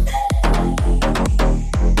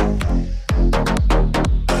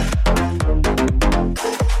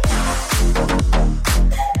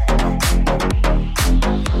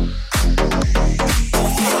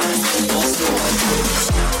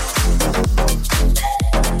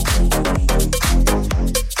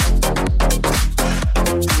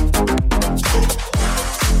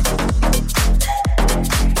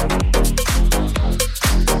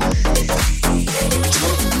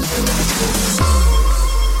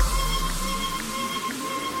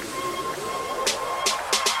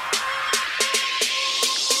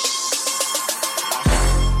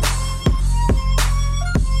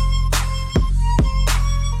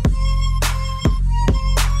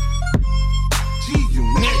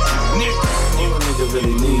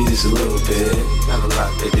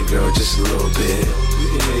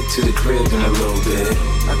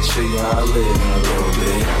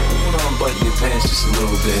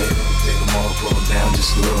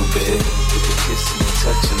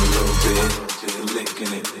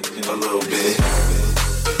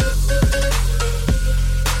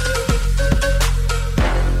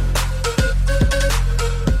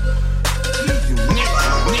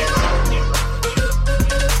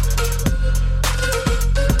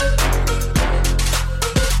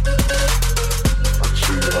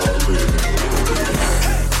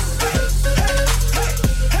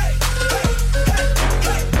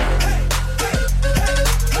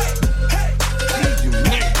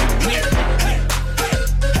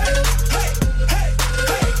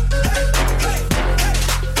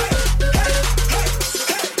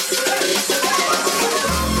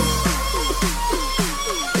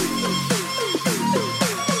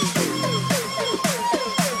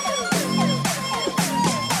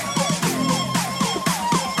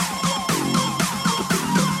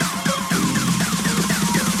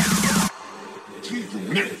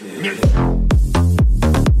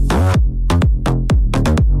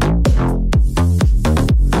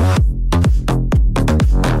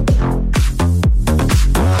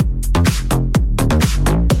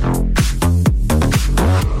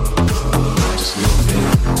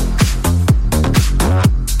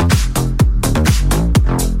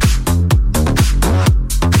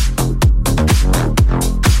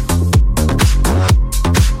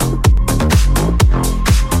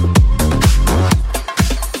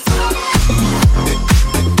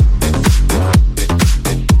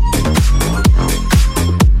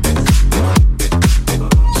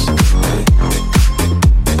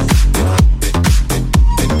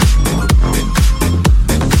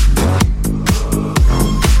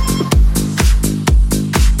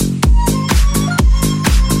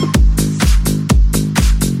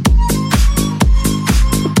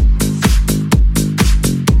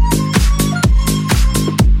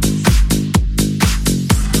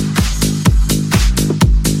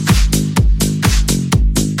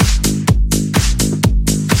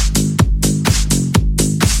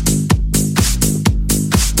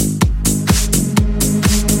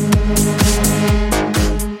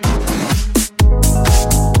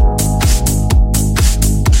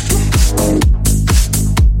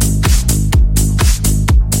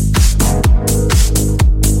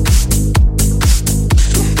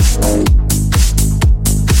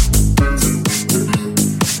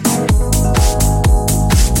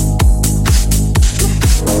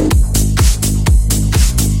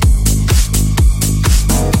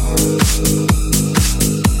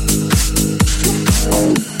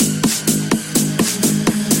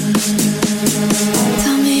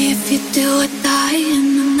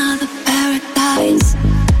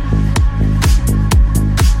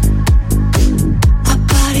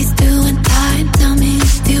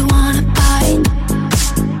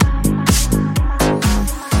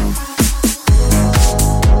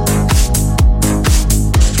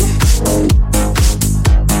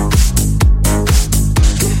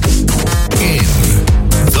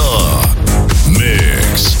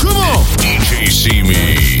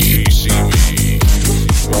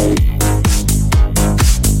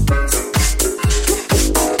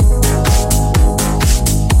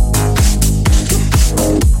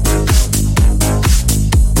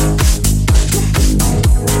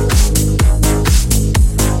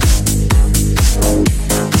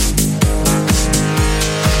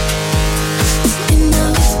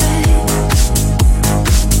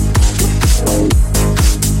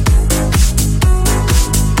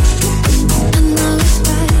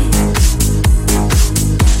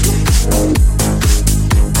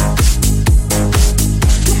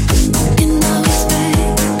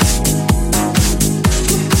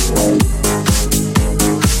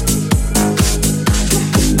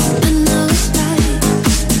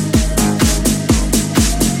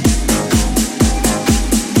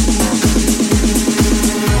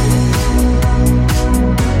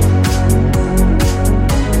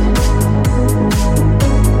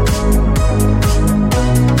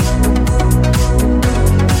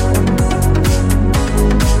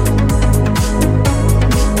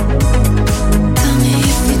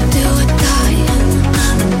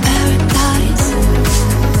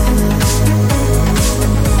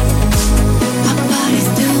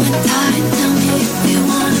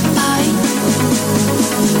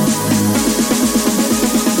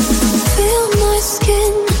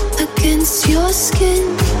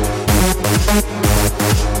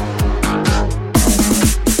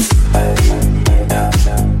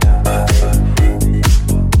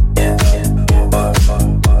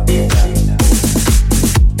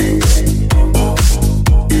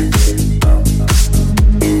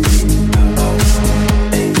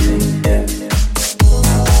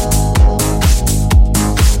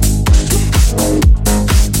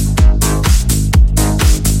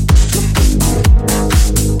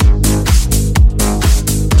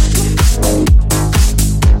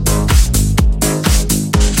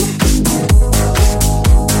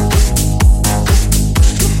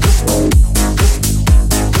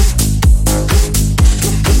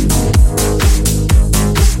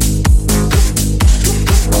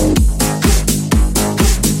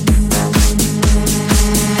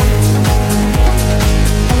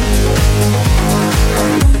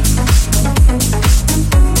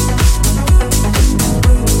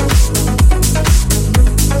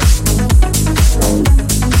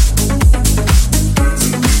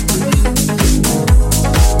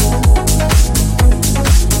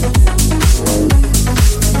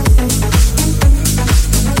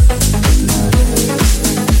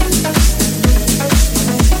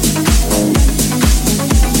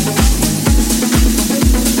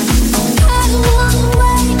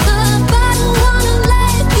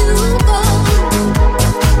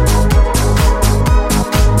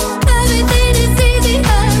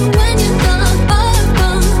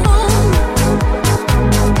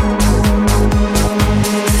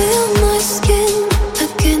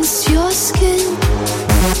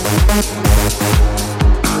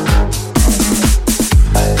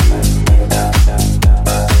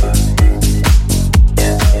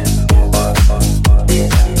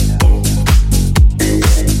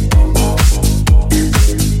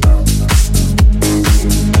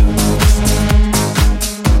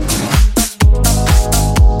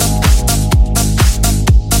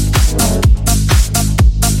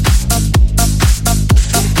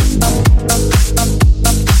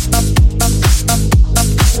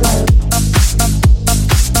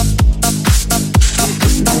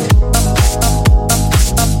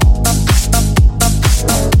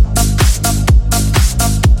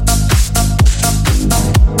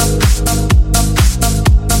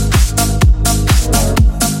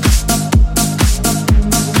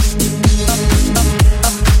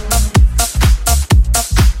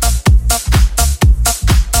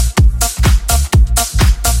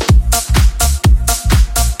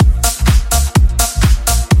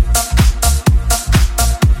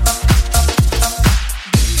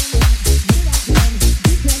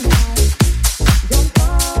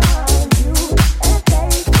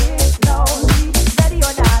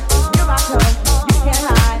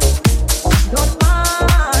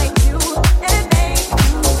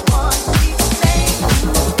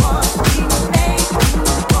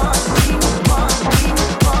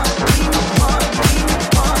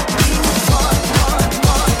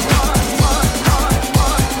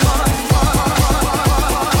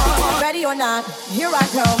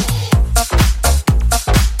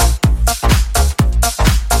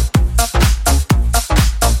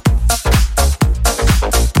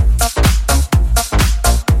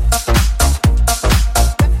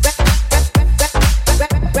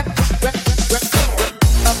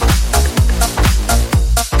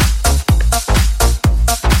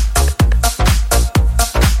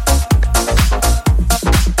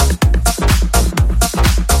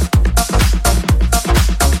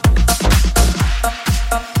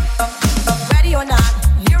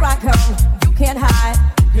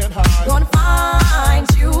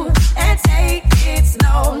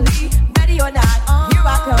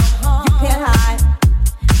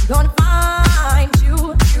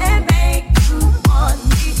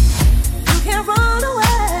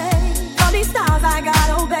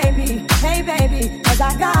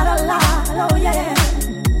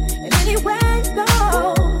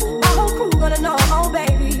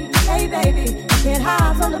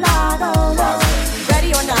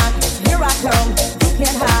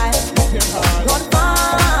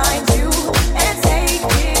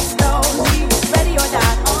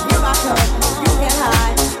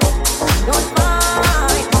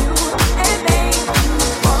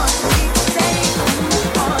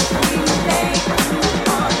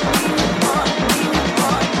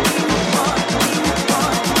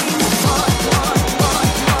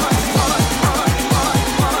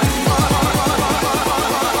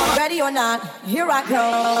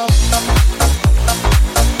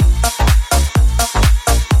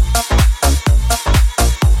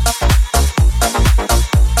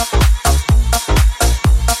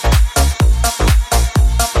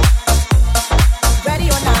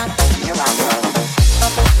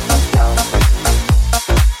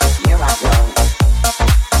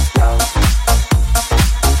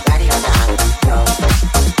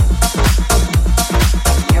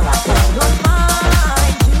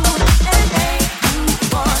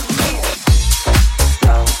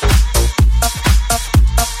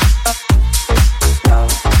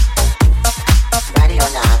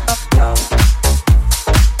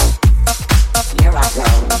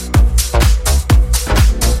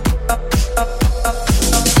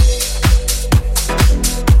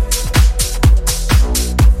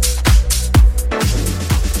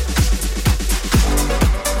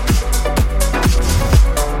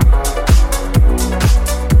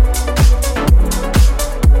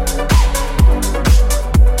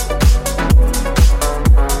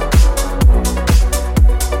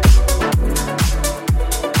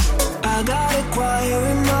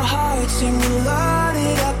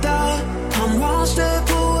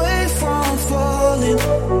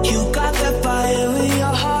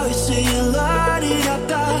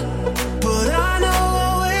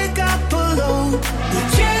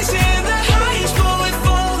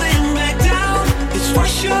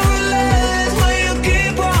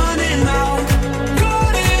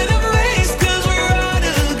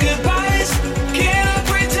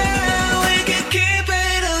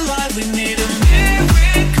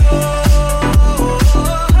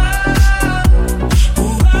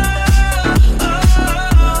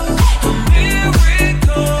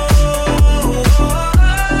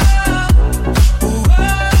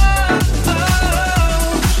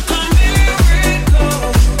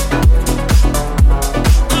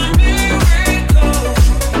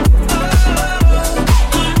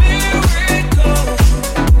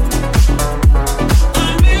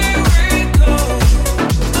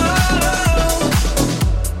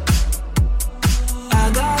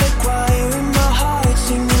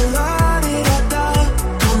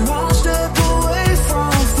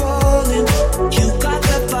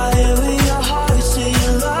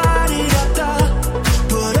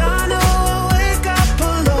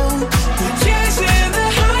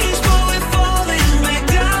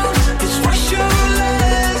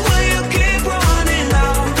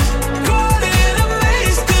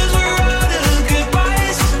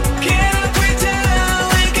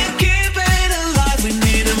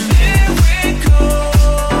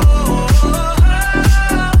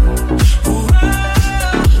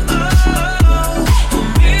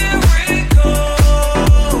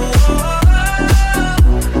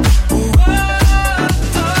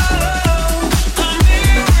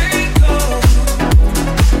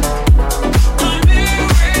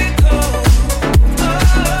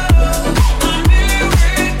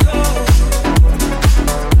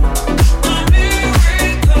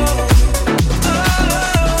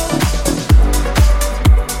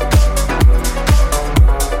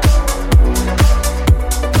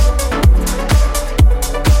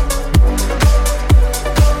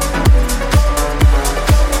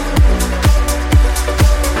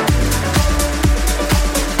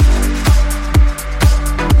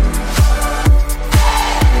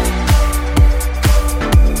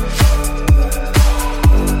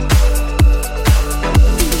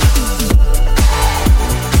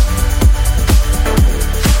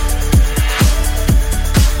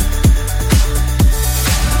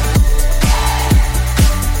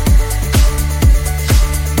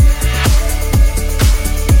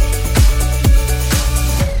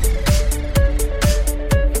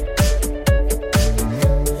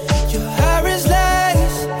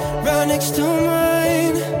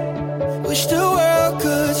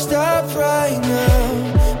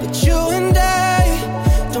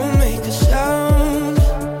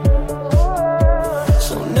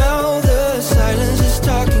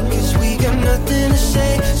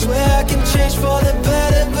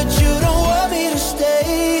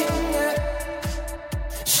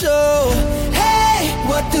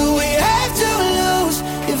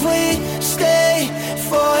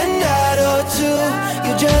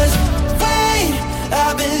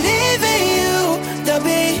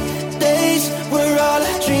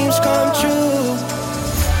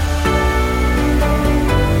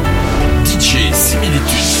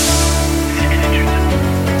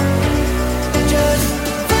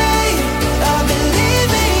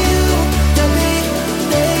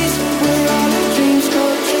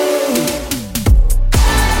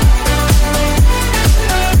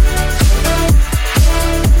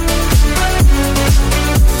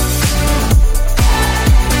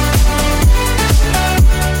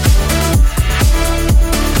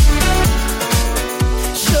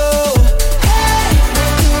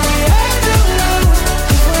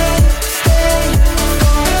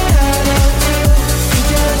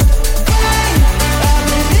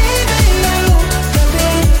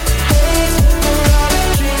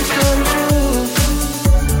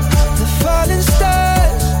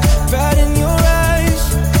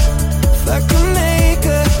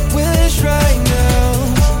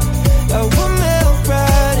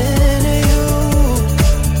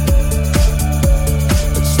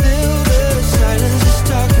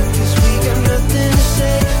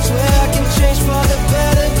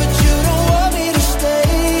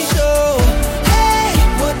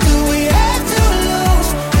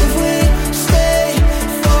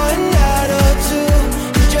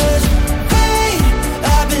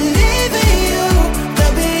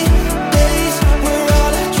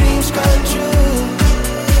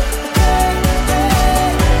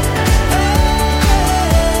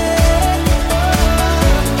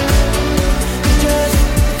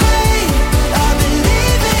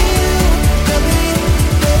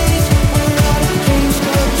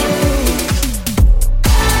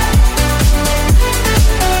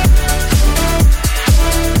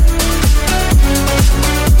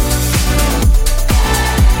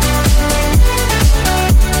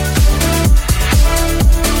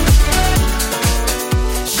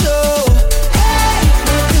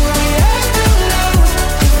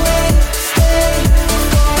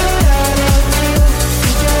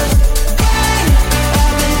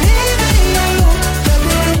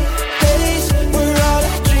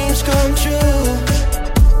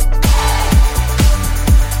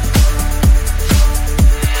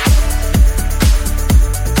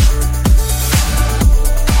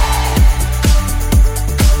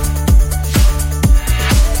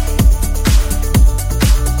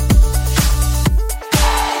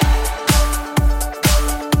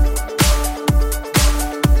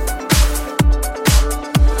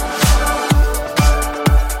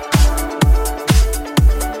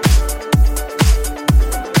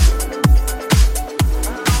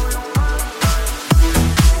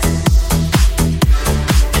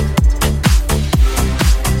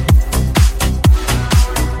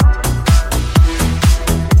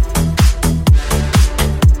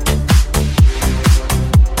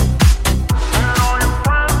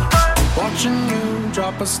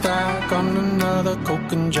 up a stack on another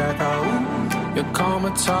Coke and Jack. You're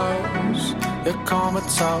comatose, you're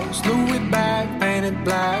comatose. Louis bag, painted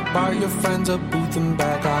black, by your friends a booth and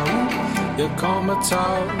back. You're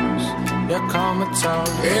comatose, you're comatose.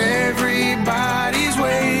 Everybody's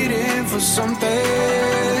waiting for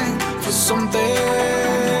something, for something.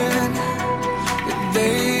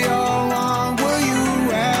 They all want what you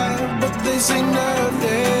have, but they say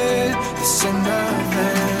nothing, they say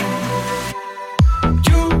nothing.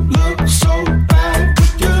 You look so bad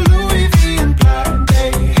with your Louis V and black.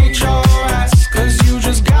 They hate your ass, cause you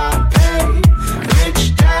just got paid.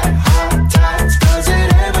 Rich dad, hot tats, does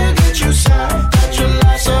it ever get you sad that your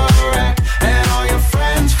life's a wreck and all your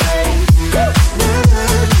friends fake?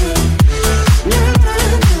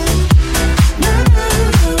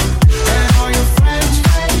 And all your friends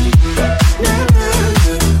fake.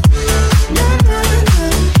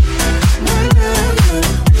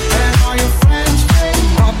 And all your friends fake.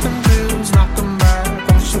 Popping pills, knock 'em back,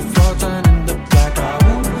 watch the floor turn into black.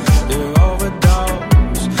 You're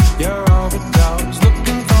overdose, you're overdose.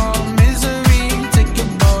 Looking for misery, take your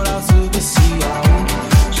boat out to the sea.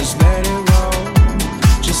 Just let it roll,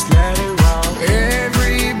 just let it roll.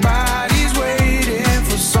 Everybody's waiting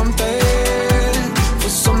for something, for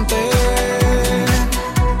something.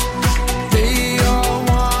 They all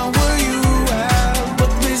want what you have,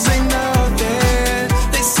 but they say nothing,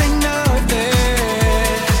 they say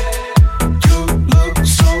nothing. You look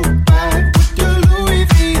so bad with your Louis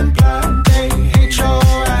V and black. They hate your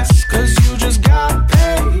ass, cause you just got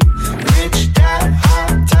paid. Rich dad,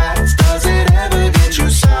 hot tats, does it ever get you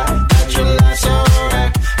sad that your life's a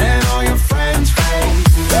wreck and all your friends fake?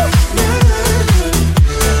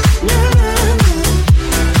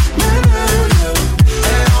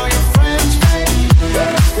 And all your friends fake. And all your friends fake.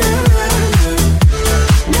 And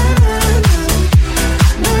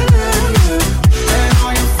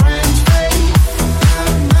all your friends fake.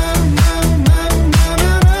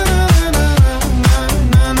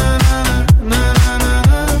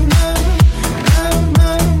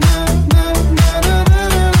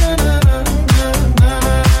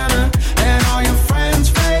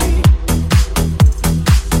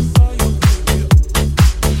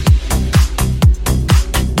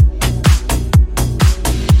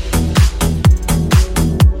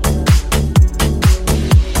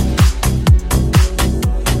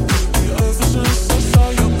 Ever since I saw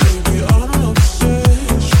you, baby, I'm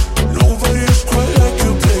obsessed. Nobody's quite like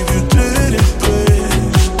you, baby, did it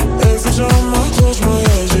best. Every time I close my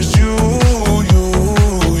eyes, it's you, you,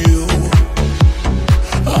 you.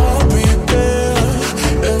 I'll be there.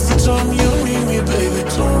 Every time you need me, baby,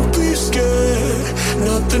 don't be scared.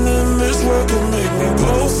 Nothing in this world can make me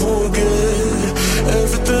go forget.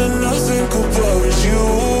 Everything I think about is you,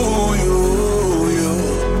 you, you.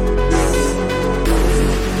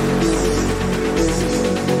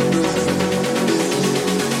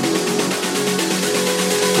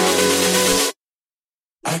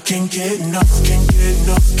 I can't get enough, can't get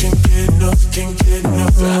enough, can't get enough, can't get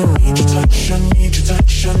enough. I need your touch, I need your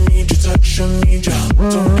touch, I need your touch, I need you.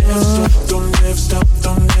 Don't ever stop, don't ever stop,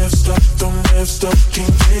 don't ever stop, don't ever stop.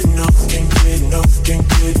 Can't get enough, can't get enough, can't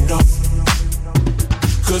get enough.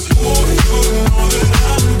 Cause boy, you know that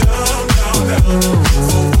I'm down, down, down.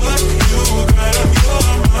 For what you got on your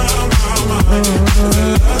mind. The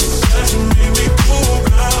lust that you made me go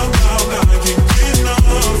down, down, down. I can't get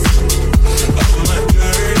enough of my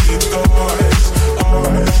dirty thoughts. More or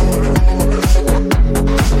less,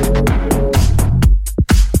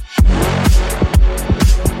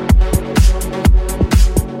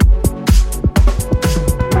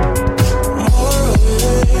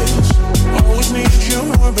 always need you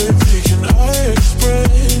more, baby. Can I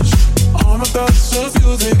express? I'm about to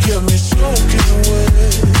feel they kept me soaking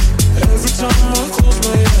wet. Every time I close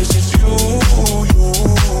my eyes, it's you, you,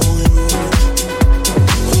 you.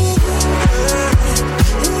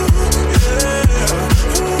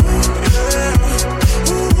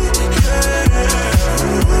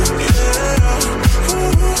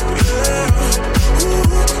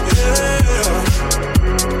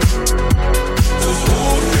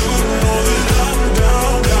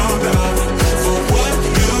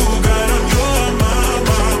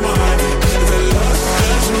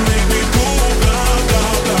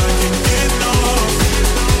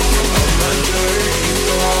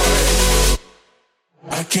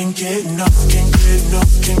 Can't get enough, can't get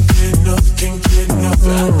enough, can't get enough, can't get enough.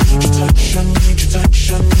 I need your touch, I need your touch,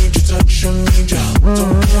 I need your touch, I need you.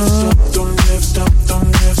 Don't ever stop, don't ever stop, don't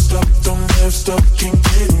ever stop, don't ever stop. Can't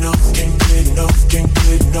get enough, can't get enough, can't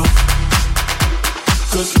get enough.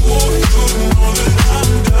 Cause boy, you know that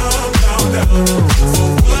I'm down, down, down. For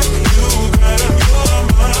what you got on your mind.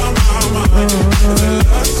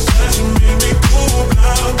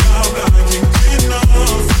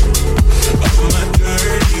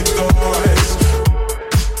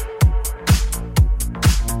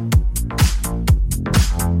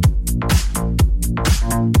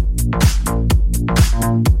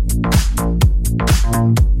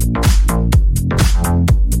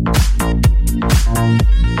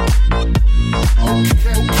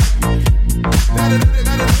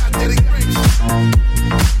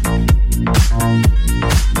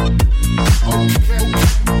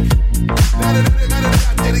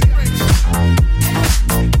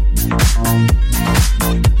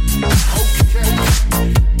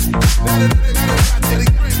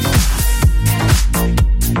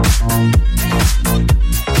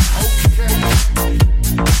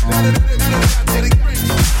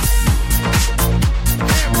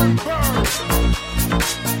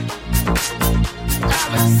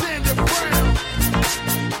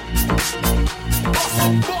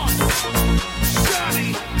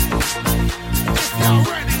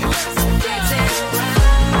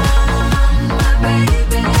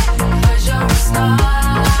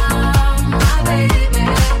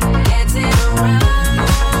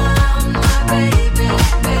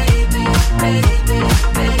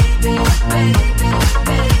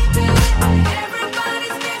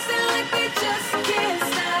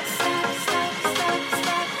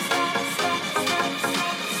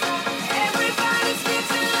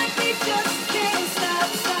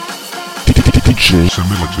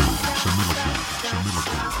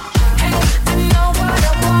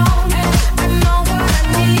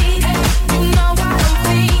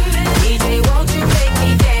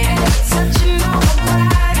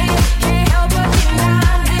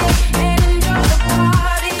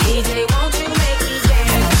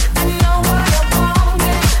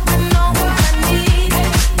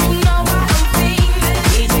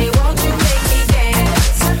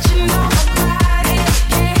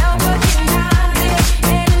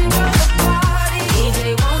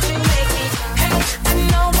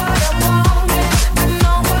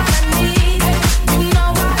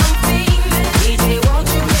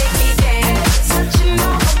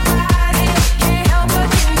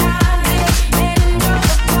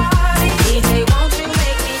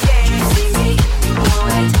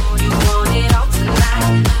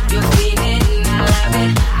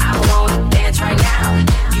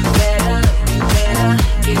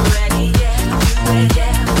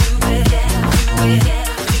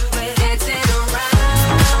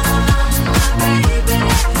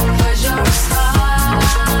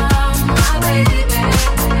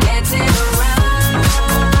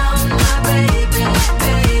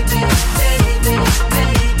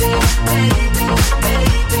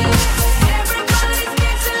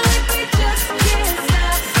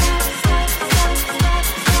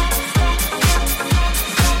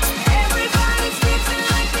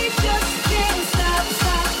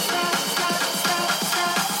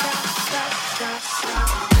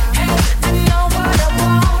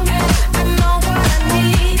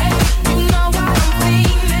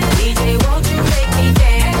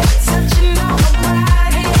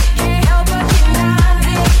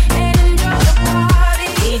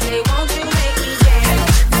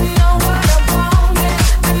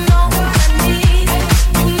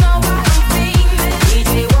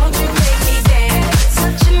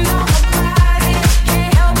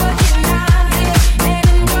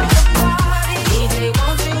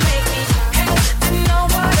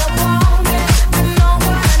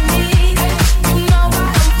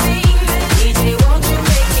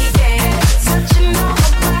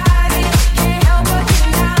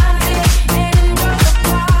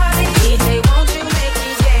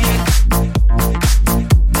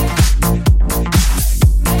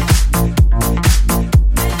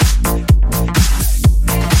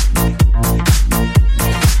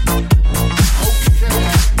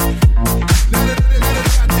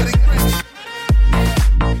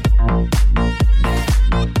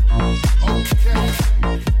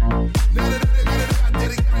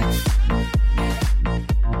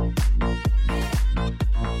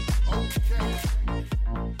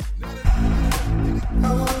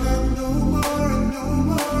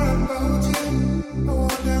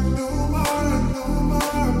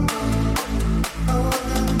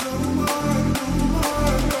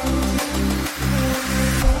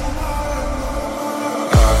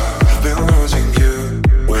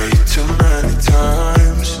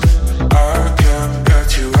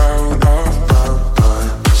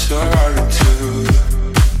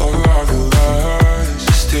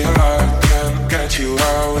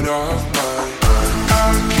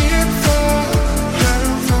 I keep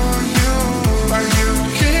falling for you, but you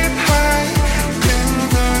keep hiding.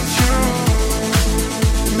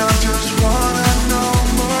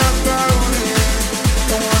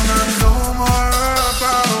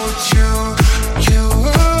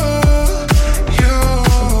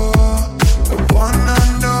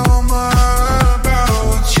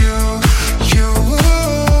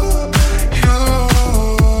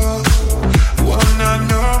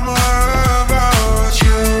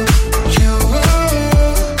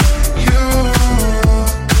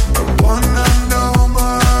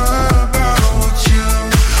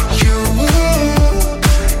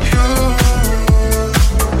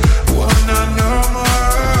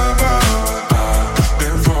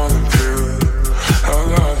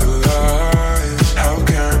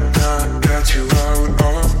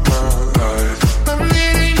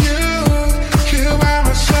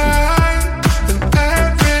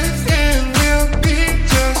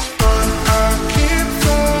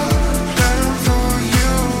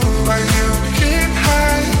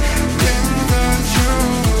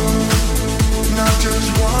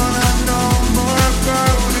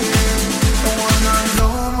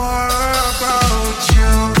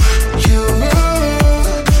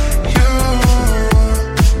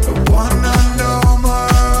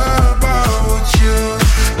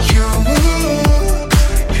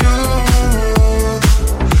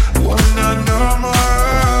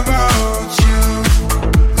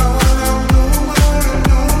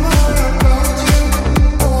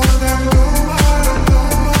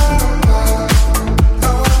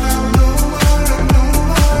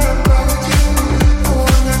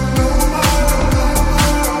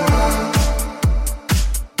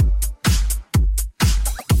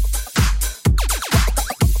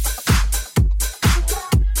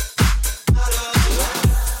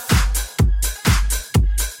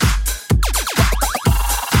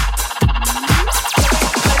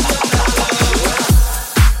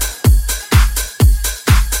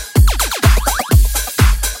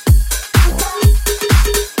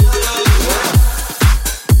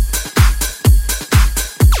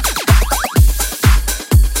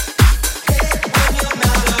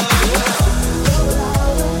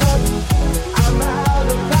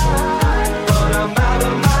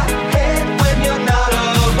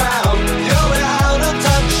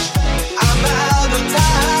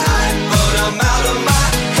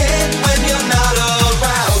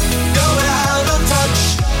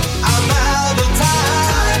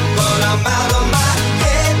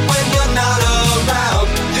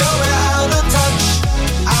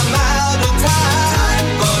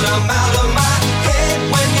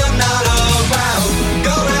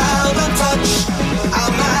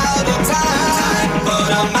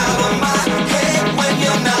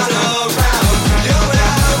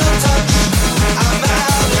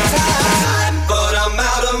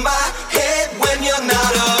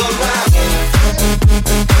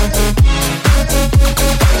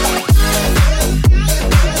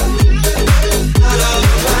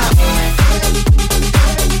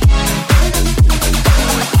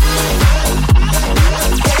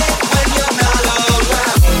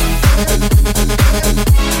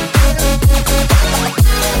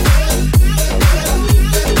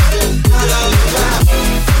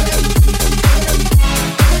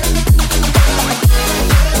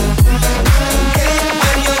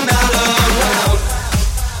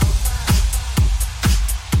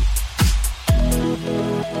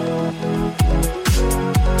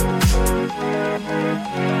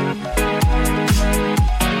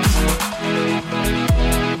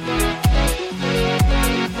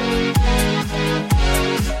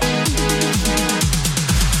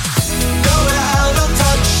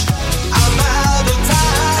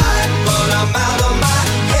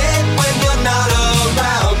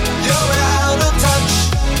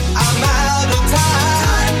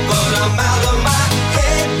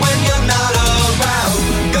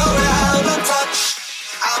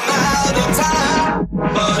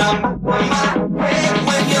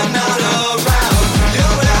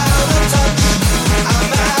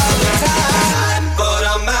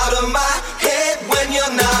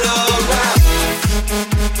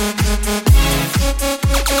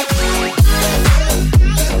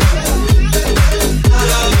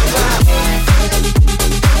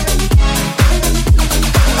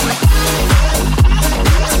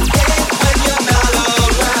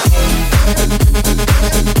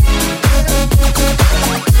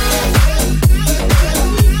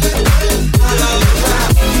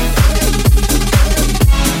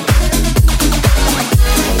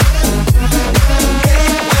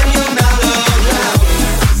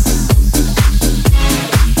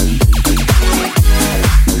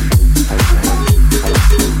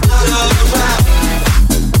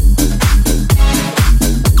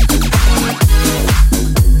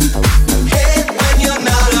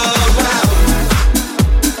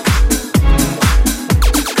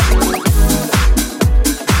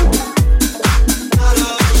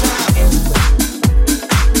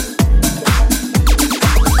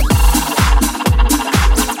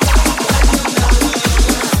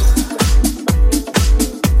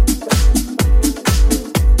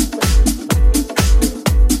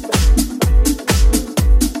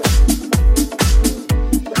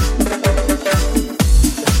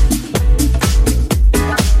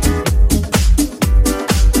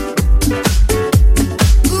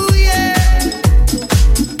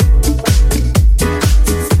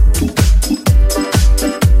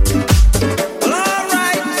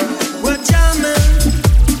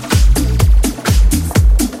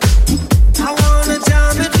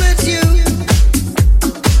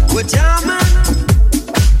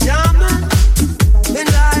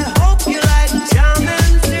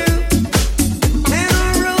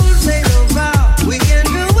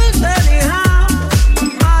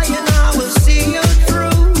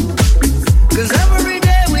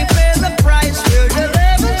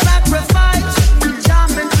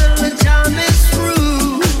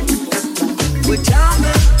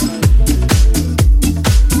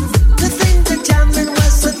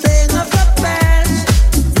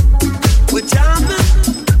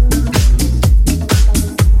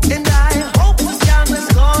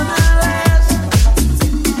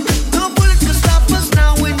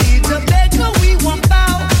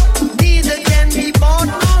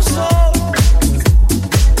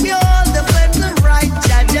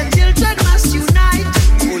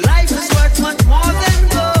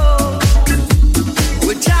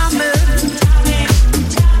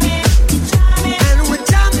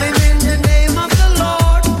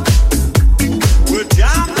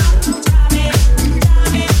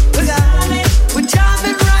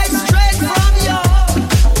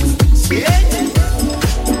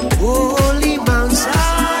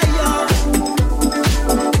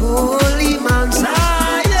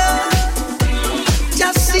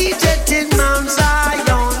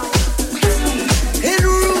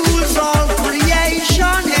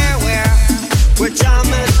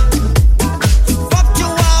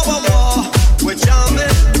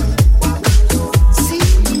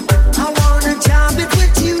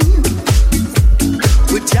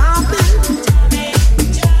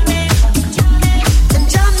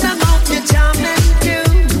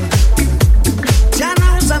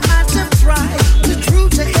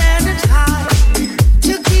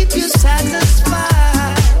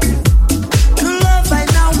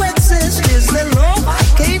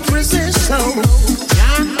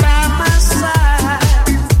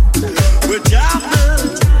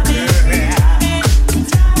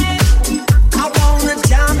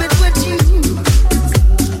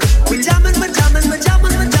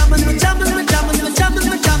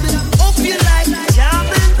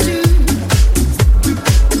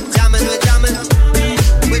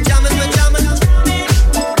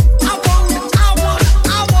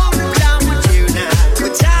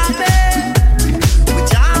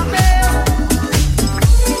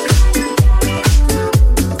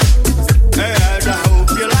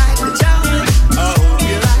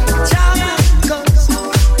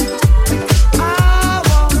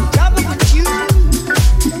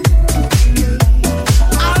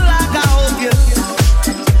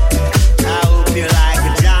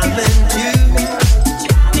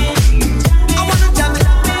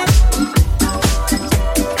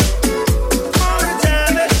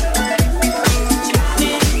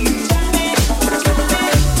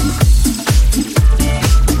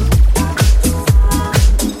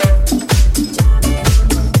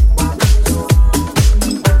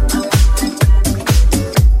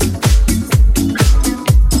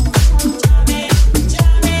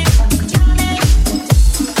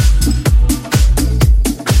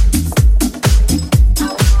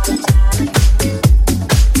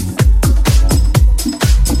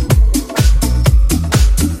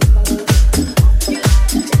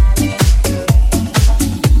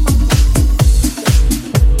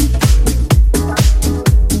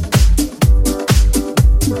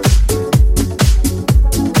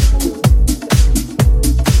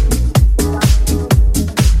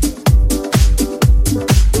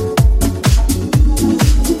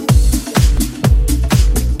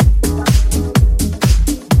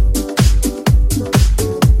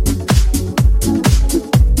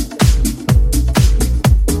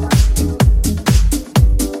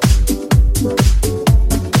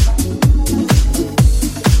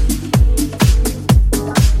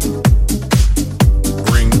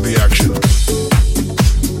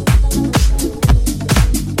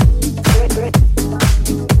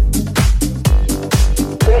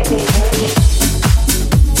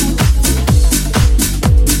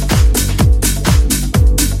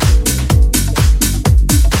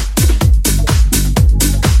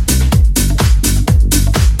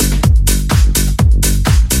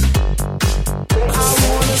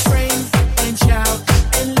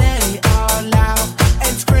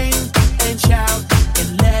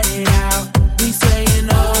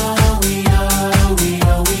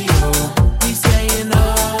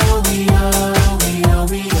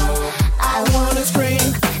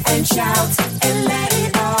 and shout and let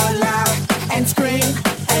it all out. And scream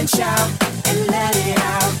and shout and let it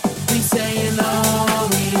out. We saying oh,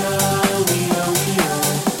 we oh, we oh, we oh.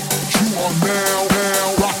 You are now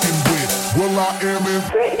rocking with Will I Am in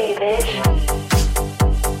Britney, bitch.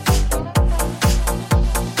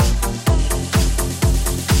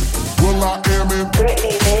 Will I Am in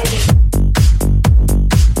Britney, bitch.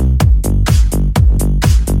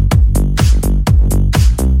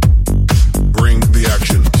 Bring the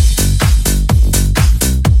action.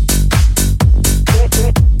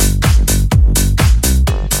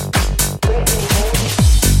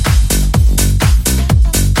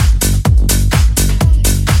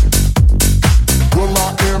 Will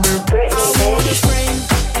I Am in I wanna scream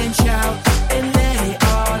and shout and let it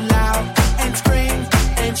all out. And scream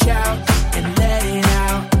and shout and let it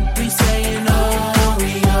out. We saying oh,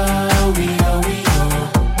 we oh, we oh, we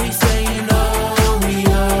oh. We saying oh, we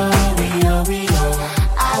oh, we oh, we oh.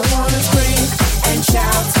 I wanna scream and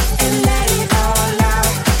shout and let it all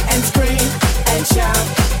out. And scream and shout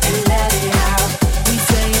and let it out. We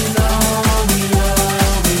saying oh, we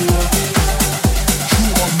oh, we oh, we oh. You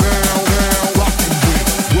are now rocking with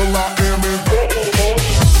Will I Am in Britney, bitch.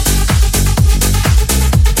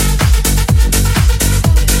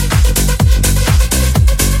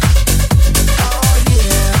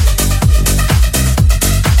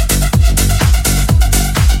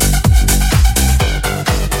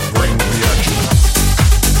 Bring the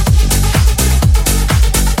action.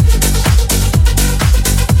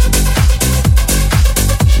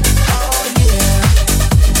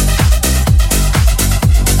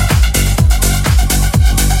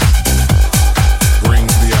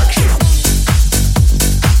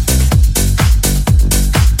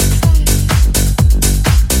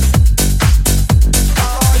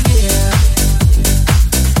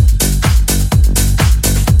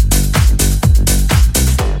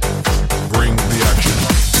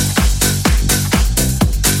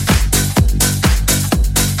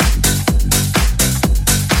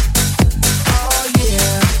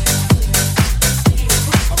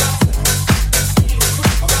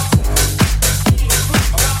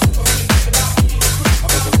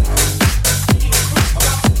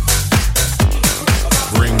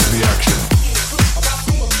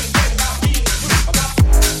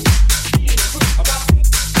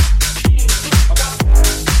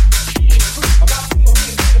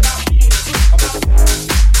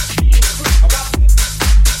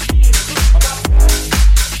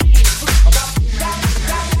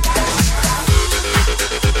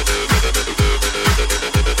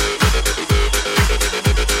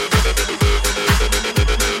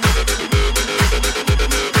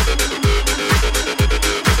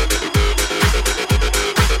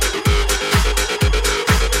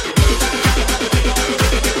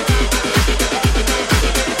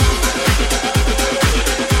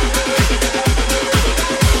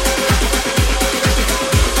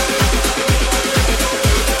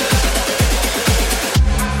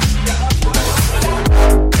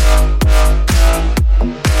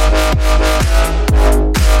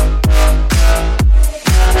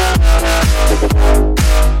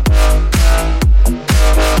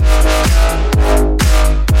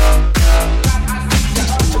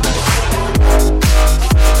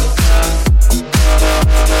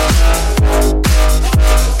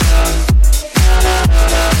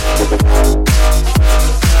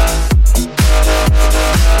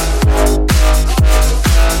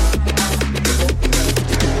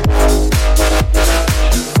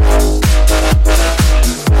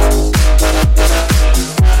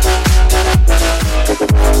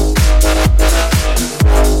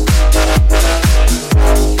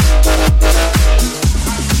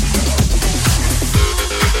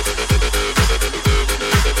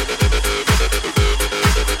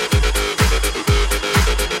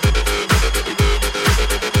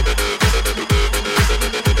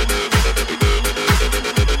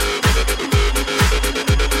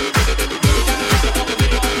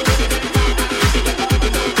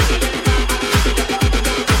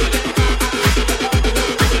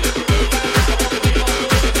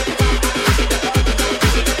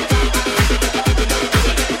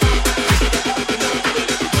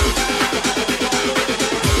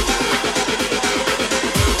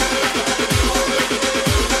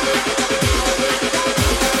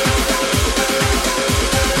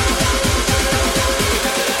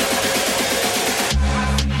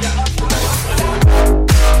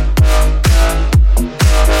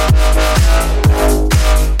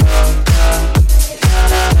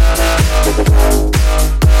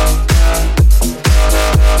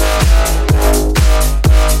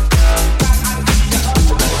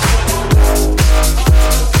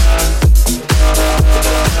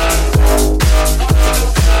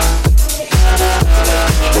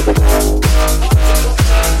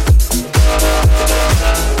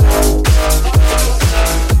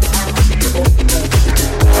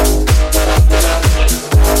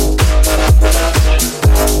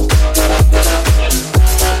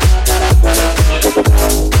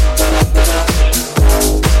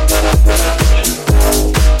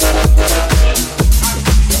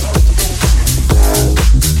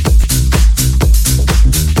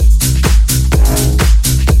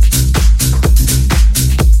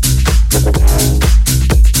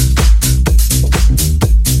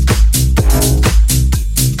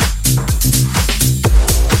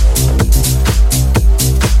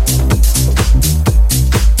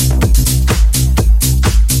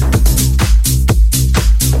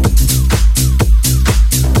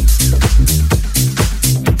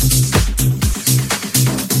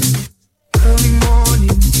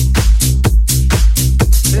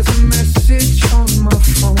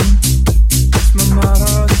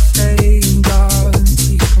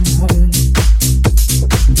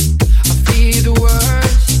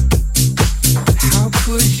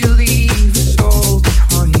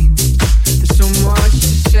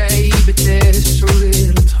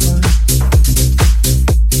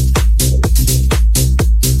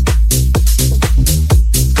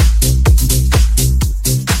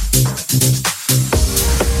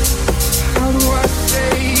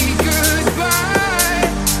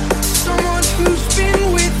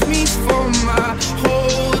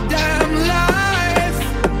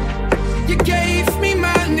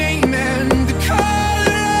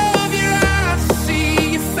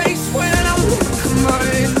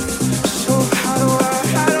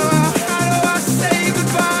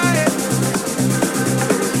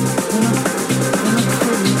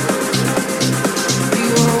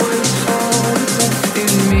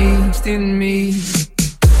 trust in me.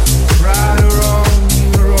 Right or wrong,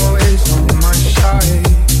 you're always on my side.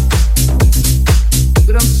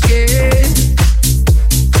 But I'm scared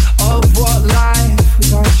of what life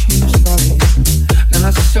without you is like. And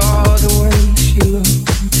I saw the way she looked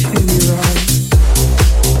into your eyes.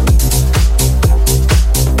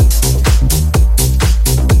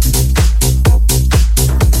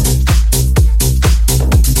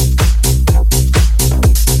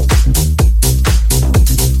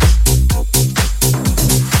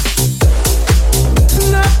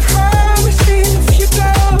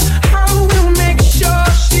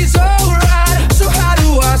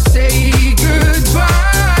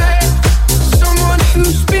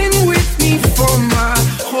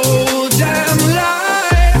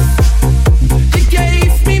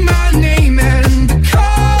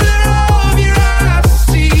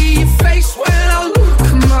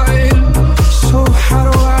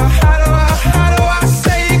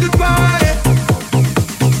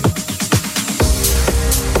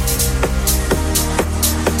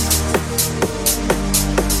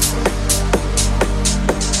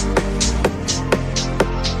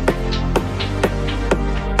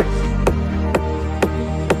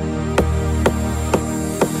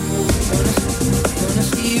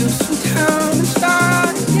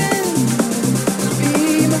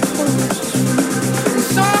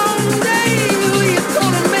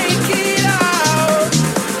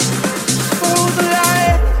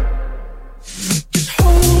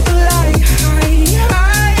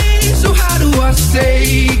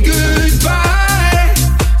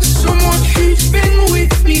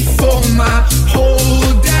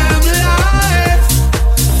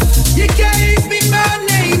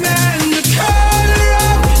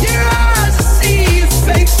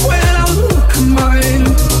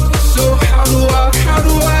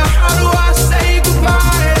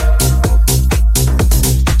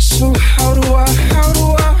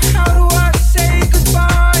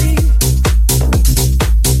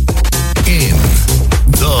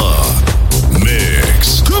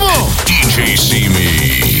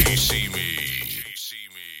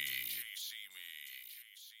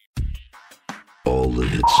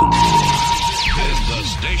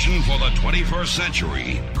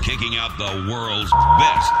 Century, kicking out the world's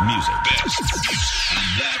best music.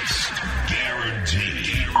 That's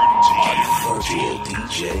guaranteed. On Virtual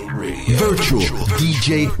DJ Radio. Virtual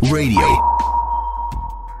DJ Radio.